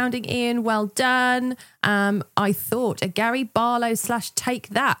 Great sounding, Ian. Well done. I thought a Gary Barlow / Take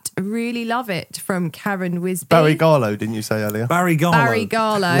That. Really love it from Karen Wisby. Barry Garlow, didn't you say earlier? Barry Garlow. Barry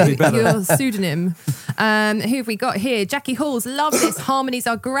Garlow, Be better. your pseudonym. Who have we got here? Jackie Halls, love this. Harmonies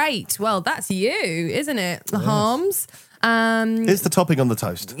are great. Well, that's you, isn't it? The harms. It's the topping on the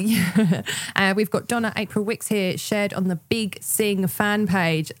toast. We've got Donna April Wicks here, shared on the Big Sing fan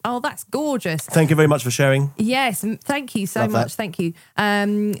page. Oh, that's gorgeous. Thank you very much for sharing. Yes, thank you so Love much. that. Thank you.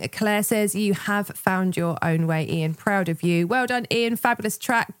 Claire says, you have found your own way, Ian. Proud of you. Well done, Ian. Fabulous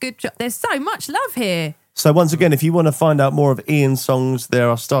track. Good job. There's so much love here. So once again, if you want to find out more of Ian's songs, there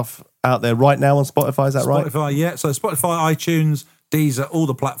are stuff out there right now on Spotify, is that right? Spotify, yeah. So Spotify, iTunes, Deezer, all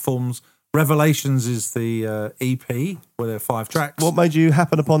the platforms. Revelations is the EP, where there are 5 tracks. What made you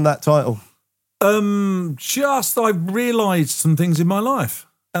happen upon that title? Just I realised some things in my life,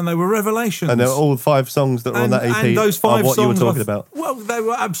 and they were revelations. And they're all 5 songs that were on that EP and those 5 are what songs you were talking about. Well, they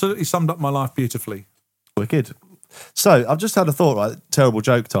were absolutely summed up my life beautifully. Wicked. So I've just had a thought, right? Terrible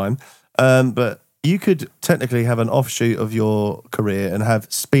joke time. But you could technically have an offshoot of your career and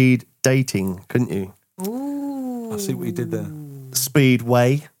have speed dating, couldn't you? I see what you did there.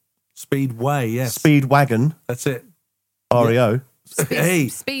 Speedway. Speedway, yes. Speedwagon. That's it. REO. Hey.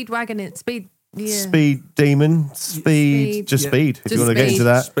 Speedwagon, yeah. Speed demon. Speed. Just Yeah. speed, if Just you want to get speed. into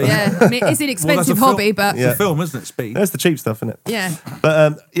that. Speed. Yeah, I mean, it's an Well, that's expensive a film. hobby, but It's a film, isn't it? Speed. That's the cheap stuff, isn't it? yeah.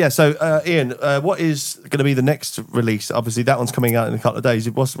 But yeah, so Ian, what is going to be the next release? Obviously, that one's coming out in a couple of days.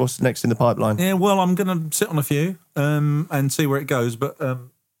 What's next in the pipeline? Yeah, well, I'm going to sit on a few and see where it goes. But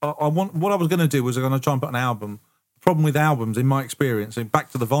I want what I was going to do was I'm going to try and put an album. The problem with albums, in my experience, and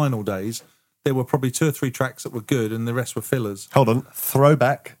back to the vinyl days, there were probably 2 or 3 tracks that were good, and the rest were fillers. Hold on,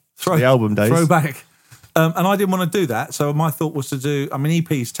 throwback to the album days. Throwback. And I didn't want to do that. So my thought was to do, I mean,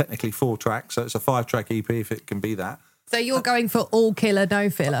 EP is technically 4 tracks. So it's a 5-track EP if it can be that. So you're going for all killer, no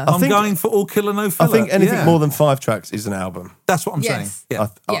filler. I'm going for all killer, no I filler. think anything more than 5 tracks is an album. That's what I'm saying. Yes. Yeah.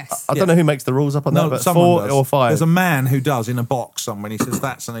 Yes. I don't know who makes the rules up on that, but someone 4 does. or 5. There's a man who does in a box somewhere, and he says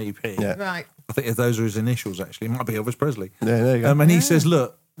that's an EP. Yeah. Right. I think if those are his initials, actually. It might be Elvis Presley. Yeah, there you go. And he says,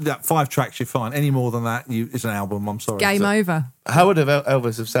 look, that 5 tracks, you're fine. Any more than that, it's an album. I'm sorry. Game So- over. How would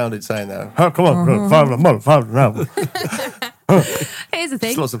Elvis have sounded saying that? Oh, come on, 5 an album. Here's the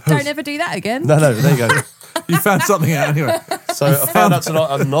thing. Lots of Don't posts. ever do that again. No, there you go. You found something out anyway. So I found out tonight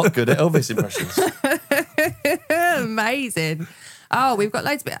I'm not good at Elvis impressions. Amazing. Oh, we've got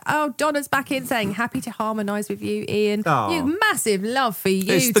loads of it. Oh, Donna's back in saying, happy to harmonise with you, Ian. Oh. You massive love for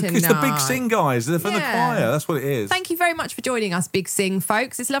you It's tonight. the Big Sing guys. They're from the Yeah. choir. That's what it is. Thank you very much for joining us, Big Sing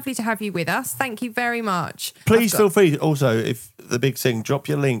folks. It's lovely to have you with us. Thank you very much. Please feel free. Also, if the Big Sing, drop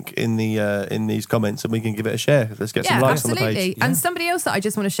your link in the in these comments, and we can give it a share. Let's get some likes on the page. And somebody else that I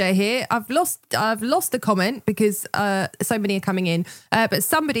just want to share here. I've lost the comment because so many are coming in. But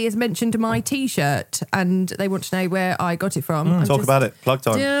somebody has mentioned my T-shirt and they want to know where I got it from. Talk about it. Plug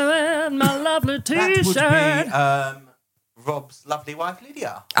time. My lovely That would T-shirt. be Rob's lovely wife,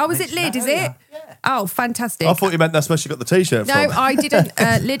 Lydia. Oh, is it Lyd? Is it? Yeah. Oh, fantastic. I thought you meant that's where she got the T-shirt No, from. I didn't.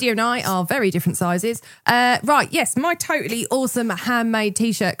 Lydia and I are very different sizes. Right, yes, my totally awesome handmade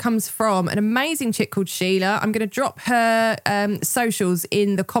T-shirt comes from an amazing chick called Sheila. I'm going to drop her socials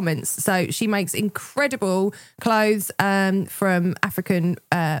in the comments. So she makes incredible clothes from African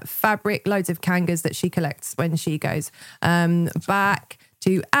fabric, loads of kangas that she collects when she goes back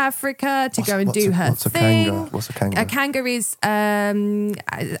to Africa to go and do her what's a thing. kanga? What's a kanga? A kanga is You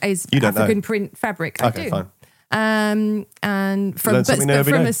don't know. African print fabric. I Okay, do. fine. And from learn something new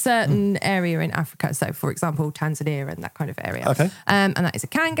every from day. a certain area in Africa. So, for example, Tanzania and that kind of area. Okay. And that is a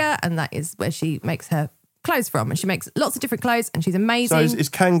kanga, and that is where she makes her clothes from. And she makes lots of different clothes, and she's amazing. So is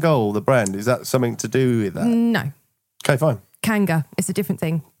Kangol the brand? Is that something to do with that? No, Okay, fine. kanga. It's a different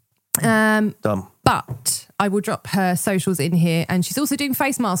thing. Dumb. But I will drop her socials in here, and she's also doing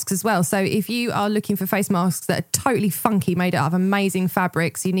face masks as well. So if you are looking for face masks that are totally funky, made out of amazing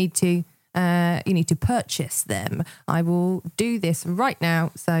fabrics, you need to purchase them. I will do this right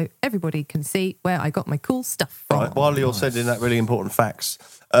now so everybody can see where I got my cool stuff from. Right, while you're sending that really important facts,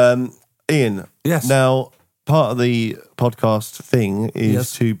 Ian. Yes. Now, part of the podcast thing is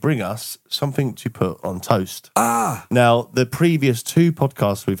Yes. to bring us something to put on toast. Now, the previous 2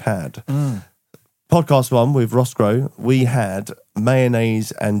 podcasts we've had, podcast 1 with Ross Grow, we had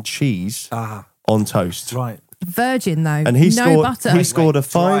mayonnaise and cheese on toast. Right. Virgin though, And he no scored. butter. He scored a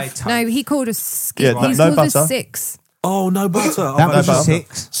 5. No, he called us. Yeah, he no called us butter. 6. Oh, no butter. That Oh, was no a butter.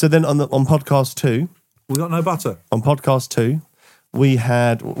 6. So then on podcast 2, We got no butter. on podcast 2, we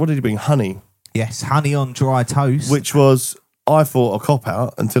had, what did he bring? Honey, Yes, honey on dry toast. which was, I thought, a cop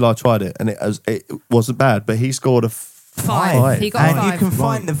out until I tried it, and it wasn't bad. But he scored a 5. He got and 5. you can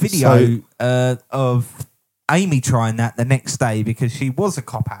find the video of Amy trying that the next day because she was a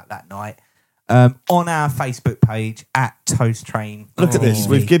cop out that night on our Facebook page at Toast Train. Look at this.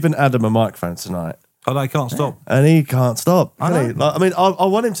 We've given Adam a microphone tonight, Oh, they can't stop. and he can't stop. I Can he? know. Like, I mean, I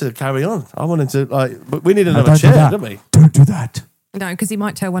want him to carry on. I want him to but we need No, another don't do chair, that. don't we? Don't do that. No, because he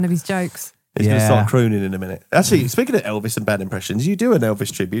might tell one of his jokes. He's going to Yeah. start crooning in a minute. Actually, speaking of Elvis and bad impressions, you do an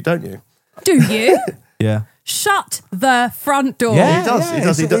Elvis tribute, don't you? Do you? Yeah. Shut the front door. Yeah, he does, he yeah,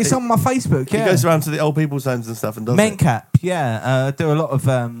 does, he It's, does. it's on my Facebook. Yeah. He goes around to the old people's homes and stuff and does it. Mencap, yeah. Do a lot of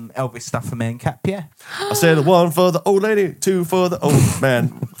Elvis stuff for Mencap, yeah. I said 1 for the old lady, 2 for the old man,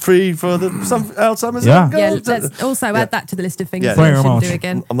 3 for the Alzheimer's. Yeah. Yeah, Girls. let's also Yeah. add that to the list of things Yeah. that we Very shouldn't much. do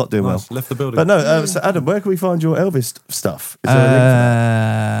again. I'm not doing well. Nice. Left the building. But no, so Adam, where can we find your Elvis stuff? Is there a link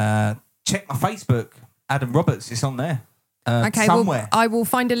for that? Check my Facebook. Adam Roberts is on there. Okay, somewhere. well, I will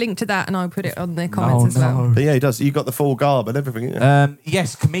find a link to that and I'll put it on the comments as well. But yeah, he does. You got the full garb and everything. Haven't you?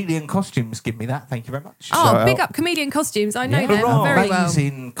 Yes, Chameleon Costumes give me that. Thank you very much. Oh, Shout big out. up Comedian Costumes. I know Yeah. them very well.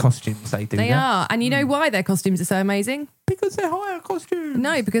 Amazing costumes they do. They there. are. And you know why their costumes are so amazing? Because they're higher costumes.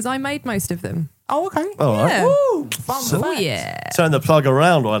 No, because I made most of them. Oh, okay. All right. Yeah. Woo, fun Oh, fact. yeah. Turn the plug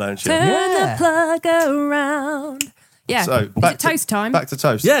around, why don't you? Turn Yeah. the plug around. Yeah. So Is it toast time? Back to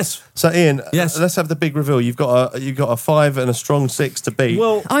toast. Yes. So Ian, Yes. let's have the big reveal. You've got a 5 and a strong 6 to beat.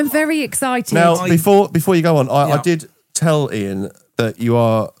 Well, I'm very excited. now before you go on, I Yeah. did tell Ian that you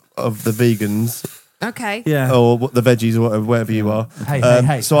are of the vegans okay. yeah. or the veggies or whatever you are.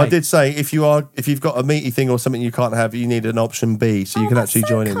 Hey, so I hey. did say if you've got a meaty thing or something you can't have, you need an option B, so you Oh, can that's actually so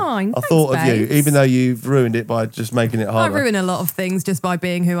join in. kind. I Thanks, thought of you, babes. even though you've ruined it by just making it I harder. ruin a lot of things just by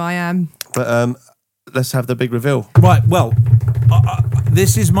being who I am. But let's have the big reveal. Right. Well,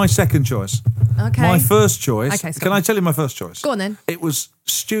 this is my second choice. Okay. My first choice. Okay, Scott. Can I tell you my first choice? Go on then. It was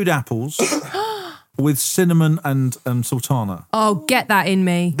stewed apples with cinnamon and sultana. Oh, get that in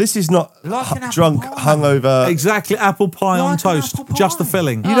me. This is not Like an apple drunk, pie. hungover. Exactly, apple pie on Like an toast, apple just the pie.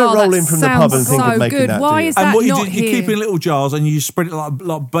 filling. You don't Oh, roll that in from the pub and sounds think so of making good. that. Why do you? is that And what you not do, here? you keep in little jars and you spread it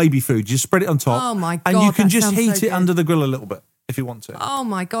like baby food. You spread it on top. Oh my And God, you can that just sounds heat so it good. under the grill a little bit if you want to. Oh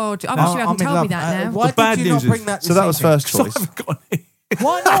my God. I No, wish you hadn't I'm in told me love. that now. Why The bad did you news not bring is- that? So that was first So I choice. haven't got any.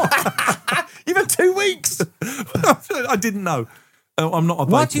 Why not? You've had 2 weeks. I didn't know. I'm not a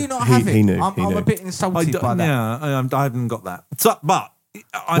Why baker. do you not have it? he knew, I'm he a knew. bit I insulted don't, by that. yeah, I haven't got that. So, but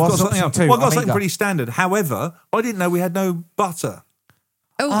I've What's got something option else. two? Well, I've got I'm something eager. pretty standard. However, I didn't know we had no butter.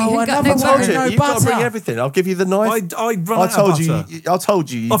 Oh, Oh, you got another no I told butter. you, No you've got to bring butter. everything. I'll give you the knife. I'd run I out told of you. butter. I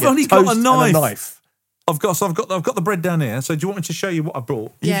told you. I've get only got a toast and knife. knife. I've got the bread down here. So do you want me to show you what I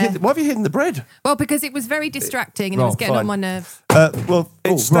brought? Yeah. Why have you hidden the bread? Well, because it was very distracting and it was Rob, getting on fine. my nerves. Well,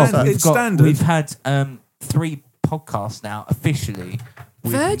 It's Rob, standard. It's standard. We've had 3 podcasts now officially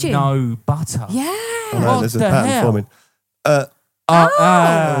with Virgin. no butter. Yeah. I know, What there's a the pattern hell? forming.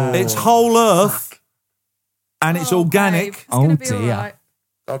 It's whole earth, and it's organic. It's gonna Oh, be dear. all right.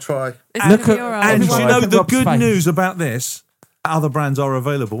 I'll try. It's Look gonna be at- all right. And Everyone you know look at the Rob's good face. news about this? Other brands are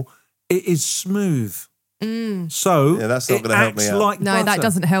available. It is smooth. So Yeah, that's not it gonna help me acts out. like No, butter. that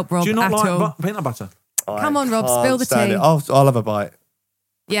doesn't help, Rob, Do you not at like all. peanut butter? Come on, Rob, Can't spill the stand tea. it. I'll have a bite.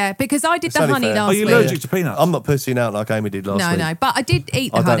 Yeah, because I did It's the only honey fair. last Are you week. allergic to peanuts? I'm not pussying out like Amy did last No, week. no, but I did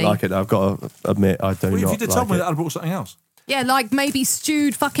eat the I honey. don't like it. I've got to admit, I do Well, if not you did like tell me it. that, I'd have brought something else. Yeah, like maybe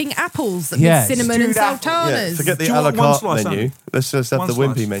stewed fucking apples Yeah, with cinnamon and stewed apples. sultanas. Yeah, forget Do the you a la want one carte slice, menu. Andy? Let's just have One the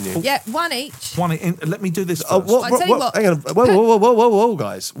wimpy slice. menu. Yeah, one each. Let me do this first. Oh, what, I tell you what. Hang on. Whoa,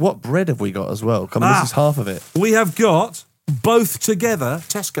 guys. What bread have we got as well? Come on, Ah. this is half of it. We have got both together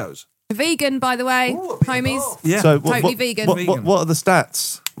Tesco's. Vegan, by the way, homies. Yeah. So Totally vegan. What are the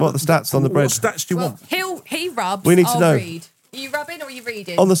stats? What are the stats on the bread? What stats do you Well, want? he rubs. We need to I'll know. read. Are you rubbing or are you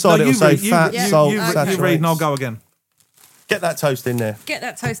reading? On the side, No, it'll say read, fat, you, salt, you, you saturated. read and I'll go again. Get that toast in there. Get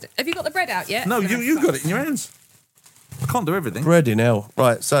that toast. Have you got the bread out yet? No, you got it in your hands. I can't do everything. Bread in hell.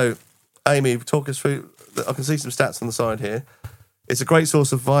 Right, so, Amy, talk us through. I can see some stats on the side here. It's a great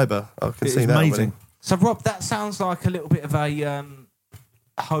source of fibre. I can It see is that. amazing. already. So, Rob, that sounds like a little bit of a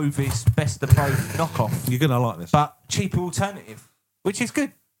Hovis best of both knockoff, You're going to like this. but cheaper alternative, which is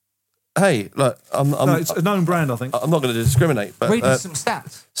good. Hey, look, I'm No, it's a known brand, I think. not going to discriminate, but Read us some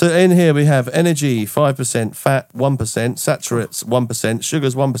stats. so in here we have energy 5%, fat 1%, saturates 1%,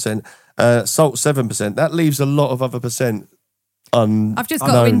 sugars 1%, salt 7%. That leaves a lot of other percent I've just got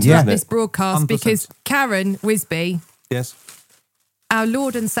to unknown, interrupt doesn't it? this broadcast 100%. because Karen Wisby, Yes. our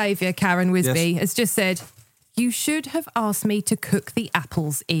Lord and Saviour Karen Wisby, Yes. has just said, "You should have asked me to cook the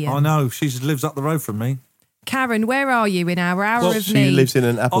apples, Ian." I know. She lives up the road from me. Karen, where are you in our hour Well, of She need? lives in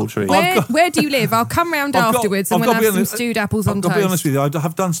an apple tree. Where do you live? I'll come round afterwards and we'll have some stewed apples on I've toast. got to be honest with you. I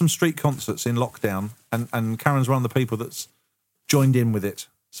have done some street concerts in lockdown, and Karen's one of the people that's joined in with it.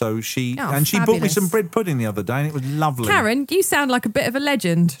 So she Oh, bought me fabulous. some bread pudding the other day, and it was lovely. Karen, you sound like a bit of a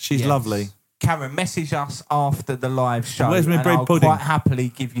legend. She's Yes. lovely. Karen, message us after the live show. Where's my and bread I'll pudding? quite happily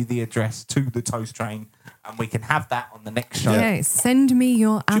give you the address to the toast train, and we can have that on the next show. Yeah, send me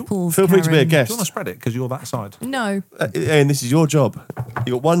your apples. Feel free to be a Karen. Do guest. you want to spread it because you're that side? No, And this is your job.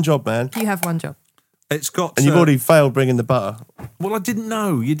 You got one job, man, you have one job. It's got. and you've already failed bringing the butter. Well, I didn't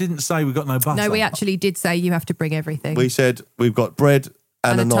know. You didn't say we got no butter. No, we actually did say you have to bring everything. We said we've got bread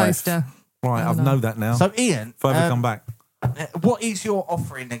and, and a a knife. toaster. Right, I know that now. So, Ian, if I ever come back. what is your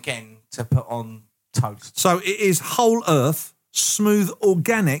offering again to put on toast? So it is whole earth, smooth,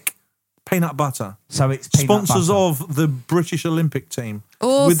 organic peanut butter. So it's peanut Sponsors butter. of the British Olympic team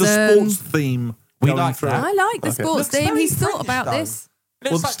with the Awesome. sports theme. We going like through that. it. I like the Okay. sports Looks theme. very He's thought French, about though. this.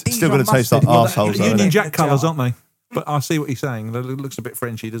 Looks Well, like still Dijon gonna taste mustard. like Well, arseholes, though, Union innit? Jack colours, aren't they? But I see what he's saying. It looks a bit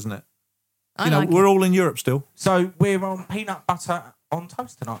Frenchy, doesn't it? I You know, like we're it. all in Europe still. So we're on peanut butter on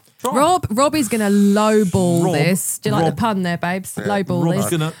toast tonight. Try. Rob is going to lowball Rob- this. Do you like Rob- the pun there, babes? Lowball Rob's this.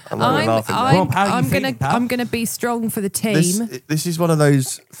 gonna. I'm not even laughing, mate. Rob, how are you feeling, pal? I'm gonna be strong for the team. This is one of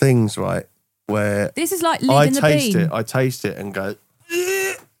those things, right, where This is like I leaving the taste bean. it. I taste it and go.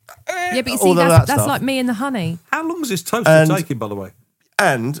 Yeah, but you all see, of that's that stuff. like me and the honey. How long is this toast And- taking, by the way?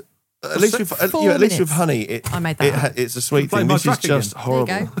 And at least with 4 at least with minutes. honey, it I made that up. it's a sweet Play thing. my This is track just again. horrible.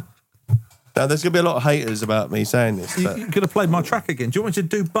 There you go. Now there's gonna be a lot of haters about me saying this, You, but you could have played my track again. Do you want me to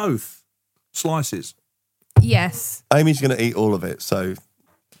do both slices? Yes. Amy's gonna eat all of it. So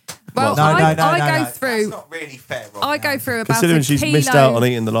Well, No, I no, go That's through. not really fair, Rob. I now. go through about considering a she's kilo. missed out on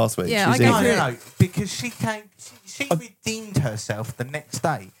eating the last week, Yeah, she's I go eating through- it. No, because she came. She redeemed herself the next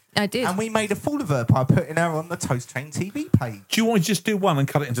day. I did. And we made a fool of her by putting her on the Toast Train TV page. Do you want to just do one and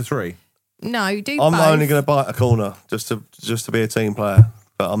cut it into three? No, do I'm both. only going to bite a corner just to be a team player,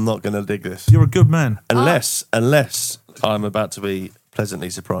 but I'm not going to dig this You're a good man. unless I'm about to be pleasantly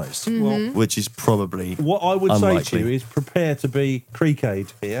surprised, which is probably What I would say to unlikely. you is prepare to be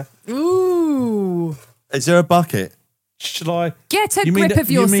creakade here. Ooh. Is there a bucket? Shall I? Get a You mean grip a-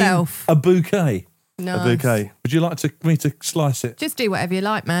 of you mean yourself. a bouquet. No. A bouquet? Would you like me to slice it? Just do whatever you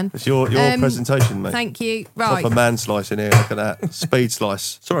like, man. It's your presentation, mate. Thank you. Right. Proper man slice in here. Look at that speed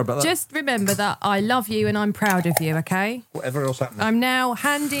slice. Sorry about that. Just remember that I love you and I'm proud of you, okay? Whatever else happens. I'm now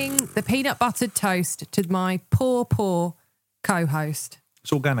handing the peanut buttered toast to my poor co-host.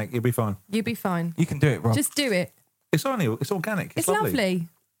 It's organic. You'll be fine. You'll be fine. You can do it, Rob. Just do it. It's organic. It's lovely.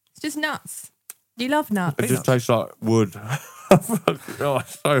 It's just nuts. You love nuts. It just tastes like wood. Oh,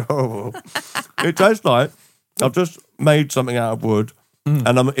 it's so horrible. It tastes like I've just made something out of wood and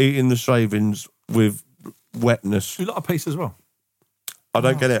I'm eating the shavings with wetness. You like a piece as well. I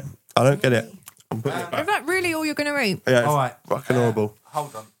don't get it. I'm putting it Is back. that really all you're going to eat? Yeah, it's All right. fucking horrible.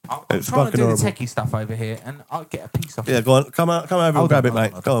 Hold on. I'm It's trying to fucking do horrible. the techie stuff over here, and I'll get a piece off. Yeah, it. go on. Come over and Hold grab on, it,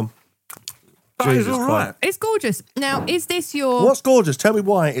 mate. hold Go on. That is Jesus all right. It's gorgeous. Now, is this your... What's gorgeous? Tell me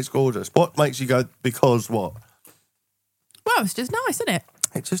why it's gorgeous. What makes you go, because what? Well, it's just nice, isn't it?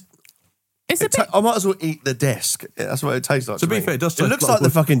 It just... It's a bit... I might as well eat the desk. That's what it tastes like. To be me. fair, it does It taste looks like like the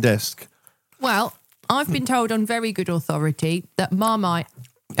wood. fucking desk. Well, I've been told on very good authority that Marmite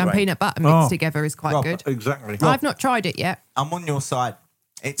and Right. peanut butter mixed Oh. together is quite Rob, good. Exactly. I've not tried it yet. I'm on your side.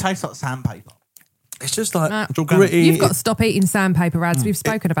 It tastes like sandpaper. It's just like Nah. It's organic. gritty. You've got to stop eating sandpaper ads. We've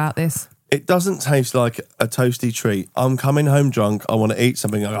spoken about this. It doesn't taste like a toasty treat. I'm coming home drunk. I want to eat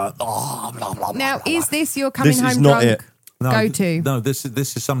something. I go, oh, blah, blah, blah. Now, is this your coming This is home not drunk it. go to? No, this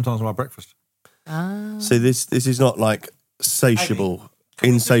is sometimes my breakfast. See, this is not like satiable,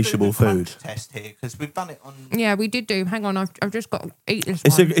 insatiable food. Test here because we've done it on. Yeah, we did do. Hang on, I've just got to eat this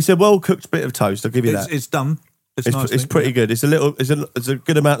It's one. a well cooked bit of toast. I'll give you that. It's done. It's nice. It's pretty good. It's a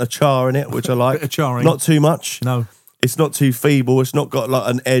good amount of char in it, which I like. Bit of charring. Not too much. No. It's not too feeble. It's not got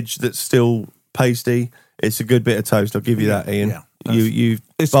like an edge that's still pasty. It's a good bit of toast. I'll give you that, Ian. Yeah. You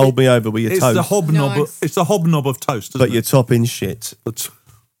It's- bowled me over with your It's toast, the hobnob. Nice. It's the hobnob of toast, but isn't you're it? topping shit.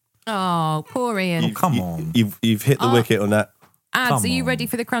 Oh, poor Ian. Come on. You've hit the wicket on that. Ads, come are you on. ready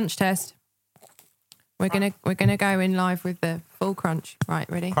for the crunch test? We're gonna go in live with the full crunch. Right,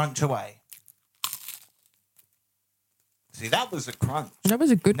 ready? Crunch away. See, that was a crunch. That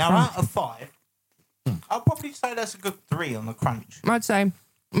was a good Now, crunch. out of 5, I'll probably say that's a good 3 on the crunch. I'd say,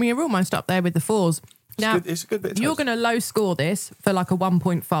 I mean, you're almost up there with the 4s. Now, It's a good bit of you're toast. going to low score this for like a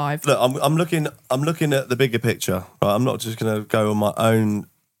 1.5. Look, I'm looking at the bigger picture. Right? I'm not just going to go on my own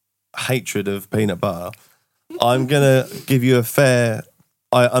hatred of peanut butter. I'm going to give you a fair,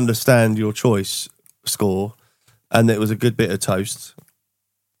 I understand your choice score, and it was a good bit of toast.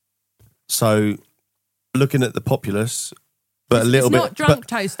 So, looking at the populace, but a little it's bit, not drunk but,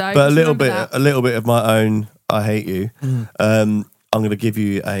 toast though. but a just little remember bit, that. a little bit of my own. I hate you. I'm going to give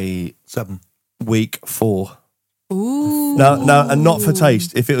you a 7. week 4. Ooh. No, and not for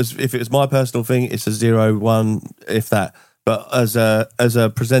taste. If it was my personal thing, it's a 0, 1, if that. But as a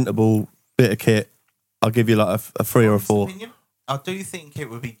presentable bit of kit, I'll give you like a 3 or a 4. Opinion, I do think it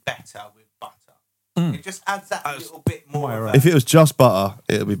would be better with butter. It just adds that little bit more. Way of around. If it was just butter,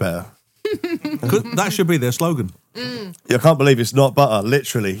 it'll be better. That should be their slogan. I can't believe it's not butter,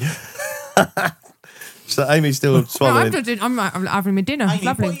 literally. So Amy's still No, swallowing. I'm having my dinner. Amy,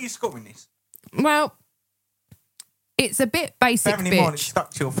 Lovely. what are you scoring this? Well, it's a bit basic, Bearing in mind it bitch.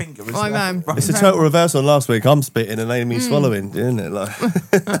 stuck to your finger as I well. know. It's a total reverse on last week. I'm spitting and Amy's swallowing, isn't it? Like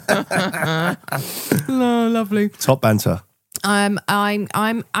Oh, lovely. top banter. I'm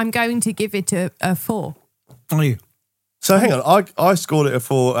going to give it a 4. Are you? So hang on, I scored it a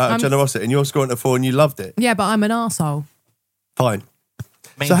 4 out of I'm- generosity, and you're scoring it a 4, and you loved it. Yeah, but I'm an arsehole. Fine.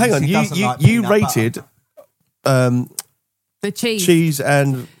 Means So hang on, he you doesn't like you peanut butter. rated The cheese. cheese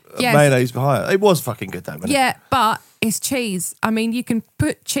and Yes. mayonnaise higher. It was fucking good though, wasn't it? Yeah, but it's cheese. I mean, you can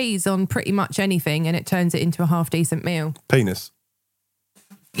put cheese on pretty much anything and it turns it into a half decent meal. Penis.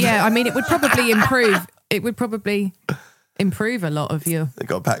 Yeah, I mean, it would probably improve. It would probably improve a lot of your. They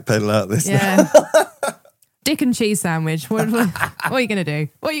got a back pedal out this. Yeah. Dick and cheese sandwich. What are you going to do?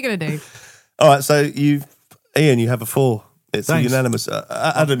 What are you going to do? All right, so Ian, you have a 4. It's a Thanks. unanimous.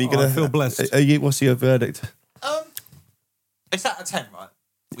 Adam, you I gonna feel blessed. What's your verdict? It's out of 10, right?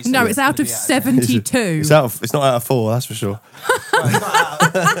 We No, said it's out gonna of be 72. It's not out of 4, that's for sure. Well, it's,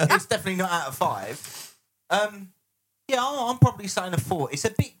 not it's definitely not out of 5. Yeah, I'm probably saying a 4. It's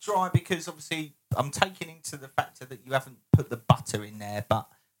a bit dry because obviously I'm taking into the factor that you haven't put the butter in there, but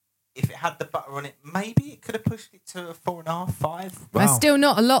if it had the butter on it, maybe it could have pushed it to a 4.5, 5. That's still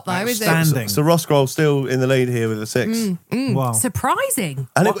not a lot, though, is it? Outstanding. So Ross Grohl still in the lead here with a 6. Wow. Surprising.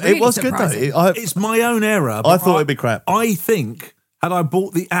 And What, it really was good surprising. though. It's my own error. I but thought it'd be crap. I think had I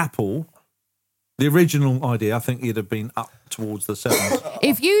bought the apple, the original idea, I think it'd have been up towards the 7.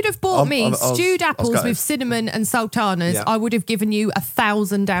 If you'd have bought me I was stewed apples gutted. with cinnamon and sultanas, Yeah. I would have given you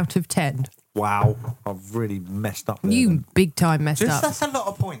 1,000 out of 10. Wow, I've really messed up there. You then. big time messed Just up. that's a lot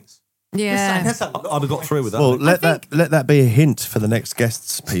of points. Just saying, Yeah. that's a lot I'd have got through with that. Well, let that be a hint for the next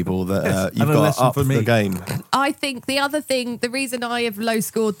guests, people, that Yes, you've and a got lesson up for me. the game. I think the other thing, the reason I have low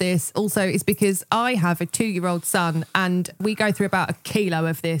scored this also is because I have a 2-year-old son and we go through about 1 kilo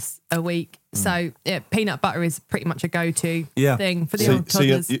of this a week. So yeah, peanut butter is pretty much a go-to Yeah. thing for the So, old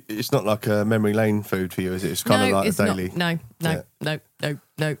toddlers. it's not like a memory lane food for you, is it? It's kind of like it's a daily. Not.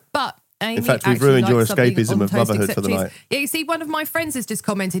 No. But Amy, In fact, we've actually ruined your likes something escapism on of toast motherhood except for the cheese. night. Yeah, you see, one of my friends has just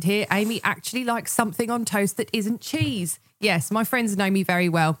commented here. Amy actually likes something on toast that isn't cheese. Yes, my friends know me very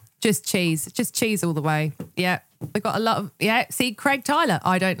well. Just cheese all the way. Yeah, they've got a lot of. Yeah, see, Craig Tyler.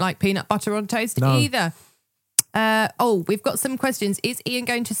 I don't like peanut butter on toast either. We've got some questions. Is Ian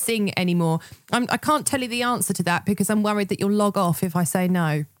going to sing anymore? I can't tell you the answer to that because I'm worried that you'll log off if I say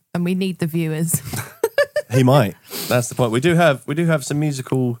no, and we need the viewers. He might. That's the point. We do have some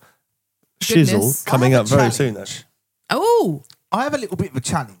musical shizzle Goodness. coming I have up a very challenge. soon. Oh, I have a little bit of a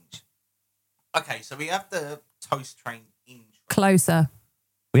challenge. Okay, so we have the Toast Train intro. closer.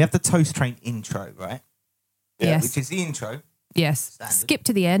 We have the Toast Train intro, right? Yes. Which is the intro. Yes. Standard. Skip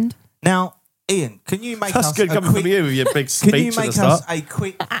to the end. Now, Ian, can you make That's us good a coming quick, from you with your big Can you speech at make the us start. a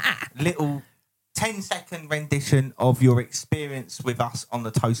quick little 10-second rendition of your experience with us on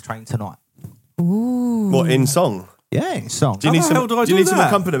the Toast Train tonight? Ooh. What, in song? Yeah, in song. Do you need the hell do I do you do need some that?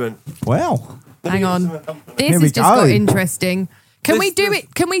 accompaniment? Well, Hang on. This Here we has just got go. interesting. Can we This- do this-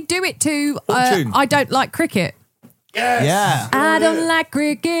 it? Can we do it to What tune? I don't like cricket? yeah. I don't like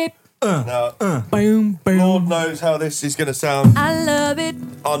cricket. No. Boom, boom. Lord knows how this is going to sound I love it.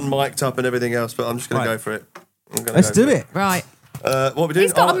 unmiked up and everything else, but I'm just going to Right. go for it. Let's do it. Right. What are we doing?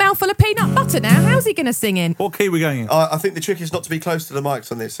 He's got a mouthful of peanut butter now. How's he going to sing in? What key are we going in? I think the trick is not to be close to the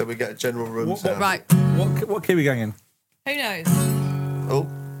mics on this, so we get a general room sound. Right. What key are we going in? Who knows? Oh.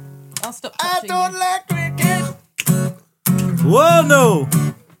 I'll stop touching you. like cricket. Whoa, no!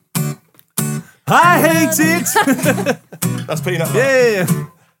 I hate it! That's peanut butter. Yeah!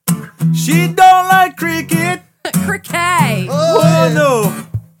 She don't like cricket! Cricket. Whoa, no!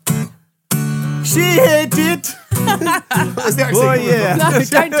 She hate it! That's the accent. Oh, yeah. No,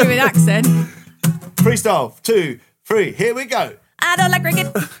 don't do an accent. Freestyle. 2, 3. Here we go. I don't like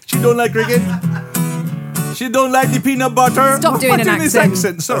cricket. She don't like cricket. She don't like the peanut butter. Stop doing an this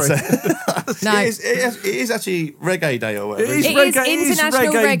accent. Sorry. No. It is actually reggae day or whatever. It is It is reggae- it is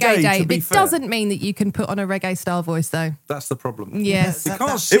International reggae Reggae, day, Day. to be It fair. doesn't mean that you can put on a reggae style voice, though. That's the problem. Yes. You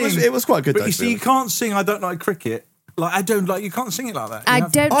can't sing. It was quite good But though. you to be see, you honest. can't sing I don't like cricket. Like, I don't like, you can't sing it like that. You I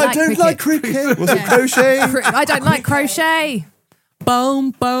have- don't I like don't cricket. like cricket. Was it crochet? I don't like crochet.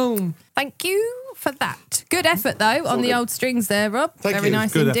 Boom, boom. Thank you for that. Good effort, though, on the good. old strings there, Rob. Thank Very you.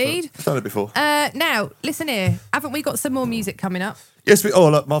 nice Good effort. indeed. I've done it before. Now, listen here. Haven't we got some more music coming up? Yes, we. Oh,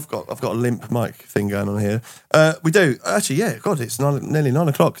 look, I've got a limp mic thing going on here. We do actually. Yeah, God, it's nearly 9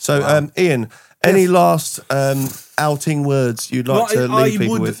 o'clock. So, Ian, any last outing words you'd like to leave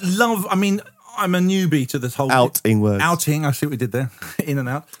people would with? love. I mean, I'm a newbie to this whole Outing words. Outing. I see what we did there. In and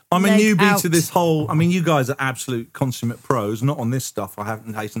out. I'm a Leg newbie out. to this whole. I mean, you guys are absolute consummate pros. Not on this stuff. I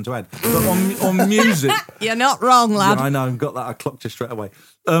haven't hastened to add, but on music. You're not wrong, lad. Yeah, I know. I've got that. I clocked it straight away.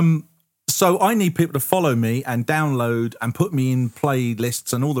 So I need people to follow me and download and put me in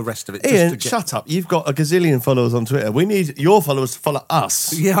playlists and all the rest of it. Ian, just to get, shut up. You've got a gazillion followers on Twitter. We need your followers to follow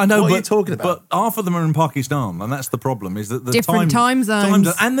us. Yeah, I know. What but, are you talking about? But half of them are in Pakistan, and that's the problem. Is that the Different time zones.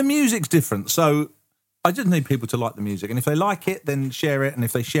 and the music's different. So I just need people to like the music, and if they like it, then share it. And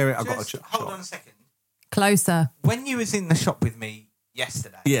if they share it, I've got a Just shot. hold on a second. Closer. When you was in the shop with me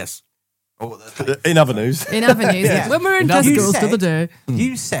yesterday, Yes. or the day In other news. In Avenues. Yeah. When we're in You Tesco's the said- other day.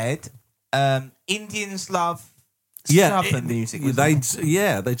 you said Indians love Yeah, southern music. was They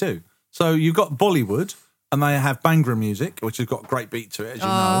it? they do. So you've got Bollywood, and they have Bhangra music, which has got a great beat to it, as you Oh,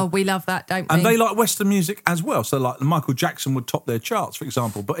 know. we love that, don't we? And they like Western music as well. So, like Michael Jackson would top their charts, for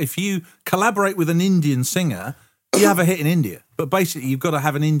example. But if you collaborate with an Indian singer, you have a hit in India. But basically, you've got to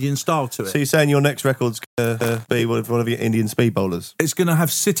have an Indian style to it. So you're saying your next record's going to be one of your Indian speed bowlers? It's going to have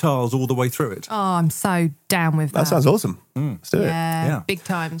sitars all the way through it. Oh, I'm so down with that. That sounds awesome. Let's do it. Yeah, Yeah. big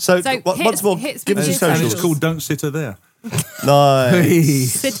time. So, once more, hits give with us your your And socials. it's called Don't Sit Her There.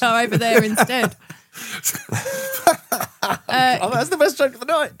 Nice. Sit over there instead. That's the best joke of the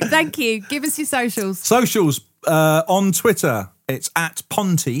night. Thank you. Give us your socials. Socials on Twitter, it's at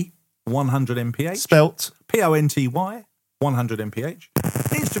Ponty100mph. Spelt. Ponty 100mph.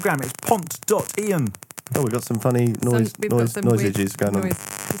 Instagram, it's pont.ian. Oh, we've got some funny noisages going on.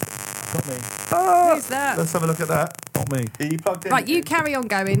 Not me. Who's that? Let's have a look at that. Not me. Are you plugged in? Right, you carry on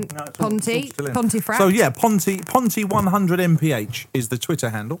going, Ponty. Still in. Pontyfrat. So yeah, Ponty100mph is the Twitter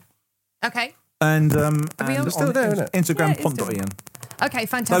handle. Okay. And, we and on? It's still there, isn't it? Instagram, Yeah, it's still pont.ian. Okay,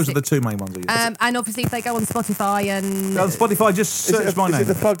 fantastic. Those are the two main ones. And obviously, if they go on Spotify and On Spotify, just search my Is name. it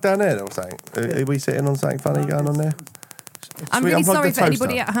the plug down there or something? Are we sitting on something funny going on there? I'm Should we really unplug sorry the for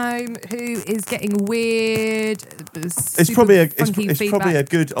anybody toaster? at home who is getting weird. It's probably a feedback.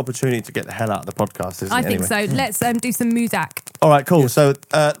 good opportunity to get the hell out of the podcast, isn't it? I think anyway? so. Let's do some music. All right, cool. So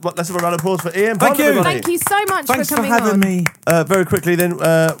let's have a round of applause for Ian. Thank Pond, you. everybody. Thank you so much Thanks for for coming having on. me. Very quickly then,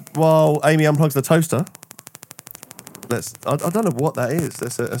 while Amy unplugs the toaster, I don't know what that is.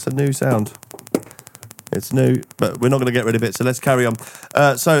 That's a new sound. It's new, but we're not going to get rid of it, so let's carry on.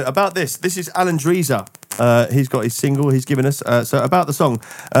 So about this is Alan Dreeser. He's got his single he's given us. So about the song.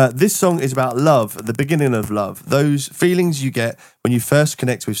 This song is about love, the beginning of love. Those feelings you get when you first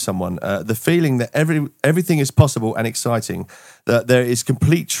connect with someone. The feeling that everything is possible and exciting. That there is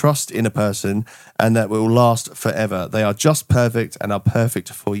complete trust in a person and that will last forever. They are just perfect and are perfect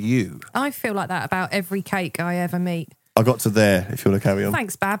for you. I feel like that about every cake I ever meet. I got to there, if you want to carry on.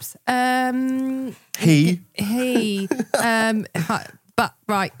 Thanks, Babs. He. But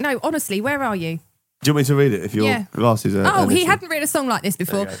right, no, honestly, where are you? Do you want me to read it if your glasses are... Oh, an he issue? hadn't written a song like this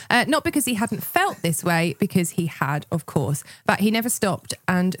before. Not because he hadn't felt this way, because he had, of course. But he never stopped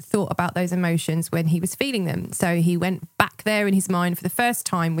and thought about those emotions when he was feeling them. So he went back there in his mind for the first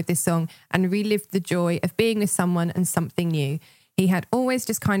time with this song and relived the joy of being with someone and something new. He had always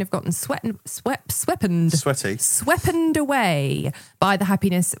just kind of gotten sweatened away by the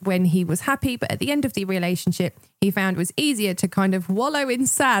happiness when he was happy. But at the end of the relationship, he found it was easier to kind of wallow in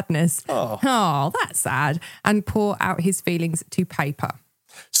sadness. Oh, that's sad. And pour out his feelings to paper.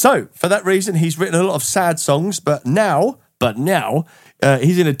 So, for that reason, he's written a lot of sad songs, but now,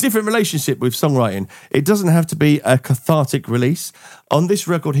 he's in a different relationship with songwriting. It doesn't have to be a cathartic release. On this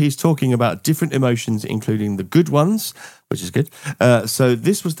record, he's talking about different emotions, including the good ones, which is good. So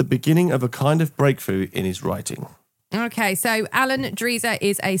this was the beginning of a kind of breakthrough in his writing. Okay, so Alan Dreeser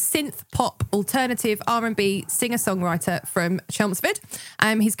is a synth pop alternative R&B singer-songwriter from Chelmsford.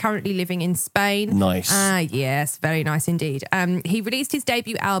 He's currently living in Spain. Nice. Yes, very nice indeed. He released his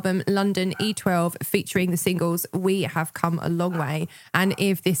debut album, London E12, featuring the singles We Have Come a Long Way and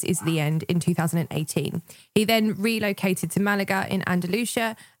If This Is the End in 2018. He then relocated to Malaga in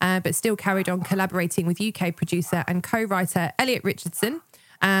Andalusia, but still carried on collaborating with UK producer and co-writer Elliot Richardson,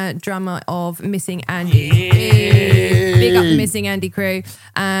 drummer of Missing Andy. Big up the Missing Andy crew,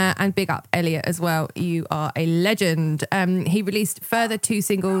 and big up Elliot as well. You are a legend. He released further two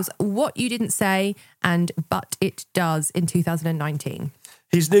singles, What You Didn't Say and But It Does, in 2019.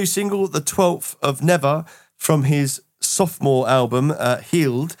 His new single, The 12th of Never, from his sophomore album,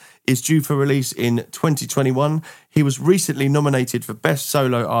 Healed, is due for release in 2021. He was recently nominated for Best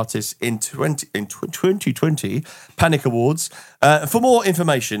Solo Artist in 2020 Panic Awards. For more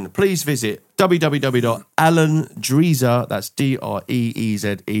information, please visit www.alandreezer, that's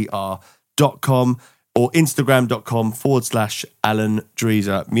DREEZER.com, or Instagram.com/Alan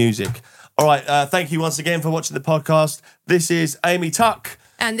Dreezer Music. All right, thank you once again for watching the podcast. This is Amy Tuck.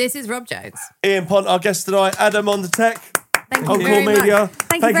 And this is Rob Jones. Ian Pont, our guest tonight. Adam on the tech. Thank you On very Core Media. much.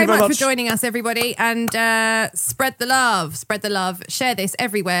 Thank you very much for joining us, everybody. And spread the love. Spread the love. Share this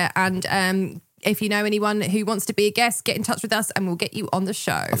everywhere. And if you know anyone who wants to be a guest, get in touch with us and we'll get you on the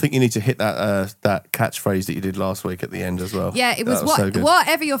show. I think you need to hit that catchphrase that you did last week at the end as well. Yeah, it was, so good.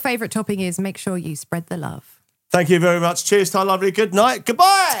 whatever your favourite topping is, make sure you spread the love. Thank you very much. Cheers to our lovely good night.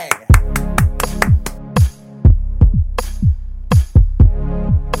 Goodbye.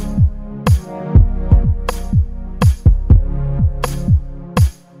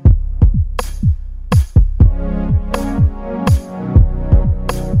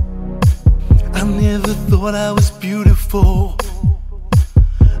 I never thought I was beautiful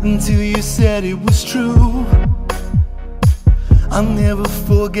until you said it was true. I'll never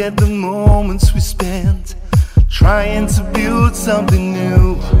forget the moments we spent trying to build something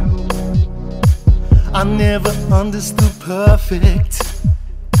new. I never understood perfect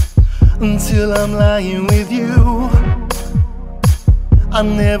until I'm lying with you. I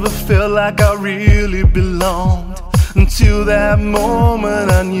never felt like I really belonged until that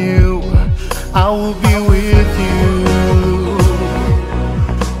moment I knew I will be with you.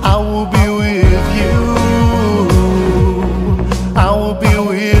 I will be with you.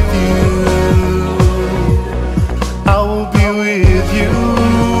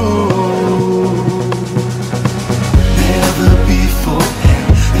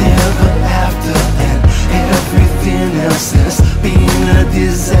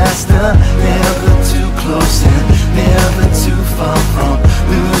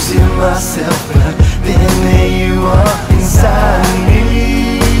 losing myself, but then there you are inside me.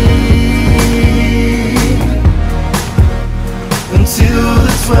 Until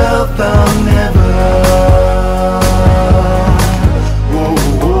the 12th I'll never, whoa,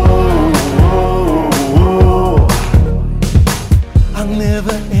 whoa, whoa, whoa. I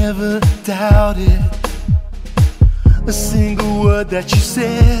never ever doubted a single word that you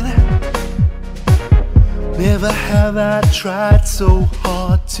said. Never have I tried so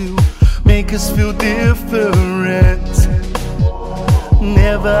hard to make us feel different.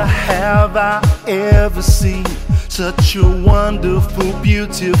 Never have I ever seen such a wonderful,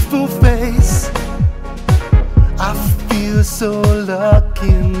 beautiful face. I feel so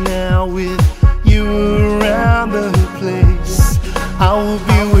lucky now with you around the place. I will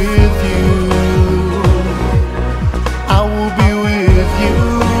be with you. I will be with you.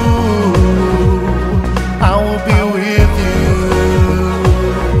 I will be with you.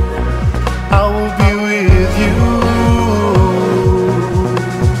 I will be with you.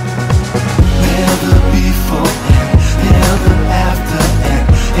 Never before and never after,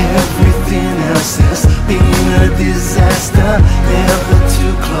 and everything else has been a disaster. Never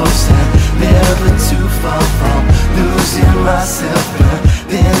too close and never too far from losing myself, but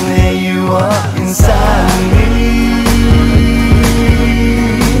then there you are inside me.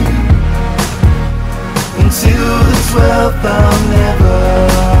 Until the 12th I'll never,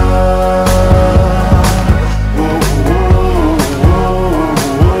 whoa, whoa, whoa,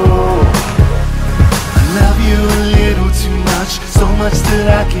 whoa. I love you a little too much, so much that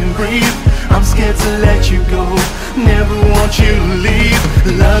I can breathe. I'm scared to let you go, never want you to leave.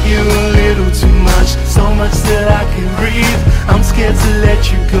 Love you a little too much, so much that I can breathe. I'm scared to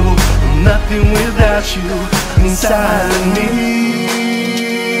let you go, I'm nothing without you inside me.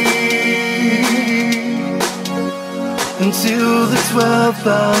 Until the 12th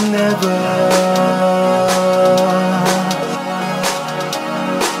I'll never,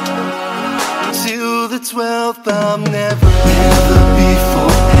 until the 12th I'll never, never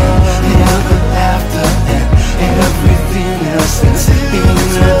before and never after, and everything else has been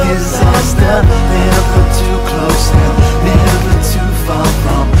a disaster. Never too close and never too far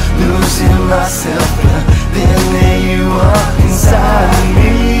from losing myself, but then there you are inside me.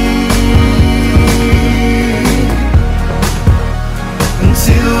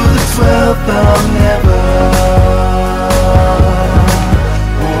 Until the 12th I'll never,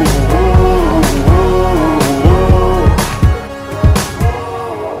 whoa, whoa,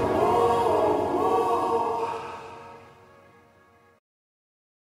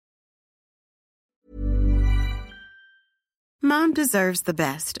 Mom deserves the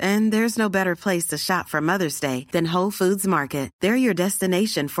best, and there's no better place to shop for Mother's Day than Whole Foods Market. They're your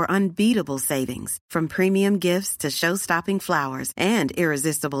destination for unbeatable savings, from premium gifts to show-stopping flowers and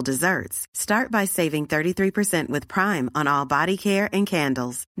irresistible desserts. Start by saving 33% with Prime on all body care and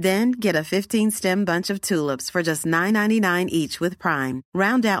candles. Then get a 15-stem bunch of tulips for just $9.99 each with Prime.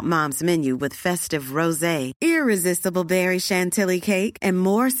 Round out Mom's menu with festive rosé, irresistible berry chantilly cake, and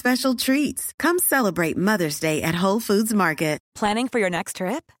more special treats. Come celebrate Mother's Day at Whole Foods Market. Planning for your next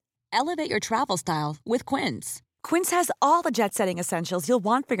trip? Elevate your travel style with Quince. Quince has all the jet-setting essentials you'll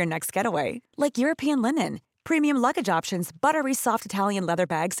want for your next getaway, like European linen, premium luggage options, buttery soft Italian leather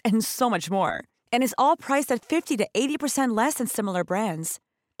bags, and so much more. And is all priced at 50 to 80% less than similar brands.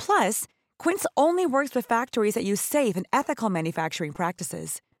 Plus, Quince only works with factories that use safe and ethical manufacturing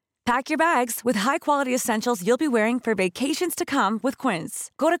practices. Pack your bags with high-quality essentials you'll be wearing for vacations to come with Quince.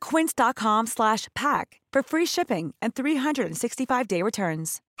 Go to quince.com/pack for free shipping and 365-day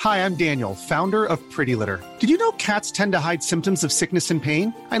returns. Hi, I'm Daniel, founder of Pretty Litter. Did you know cats tend to hide symptoms of sickness and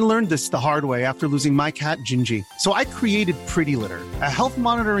pain? I learned this the hard way after losing my cat, Gingy. So I created Pretty Litter, a health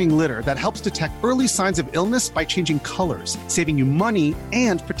monitoring litter that helps detect early signs of illness by changing colors, saving you money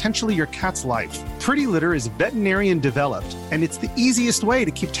and potentially your cat's life. Pretty Litter is veterinarian developed, and it's the easiest way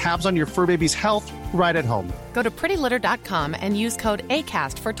to keep tabs on your fur baby's health right at home. Go to prettylitter.com and use code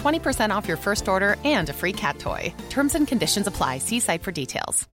ACAST for 20% off your first order and a free cat toy. Terms and conditions apply. See site for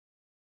details.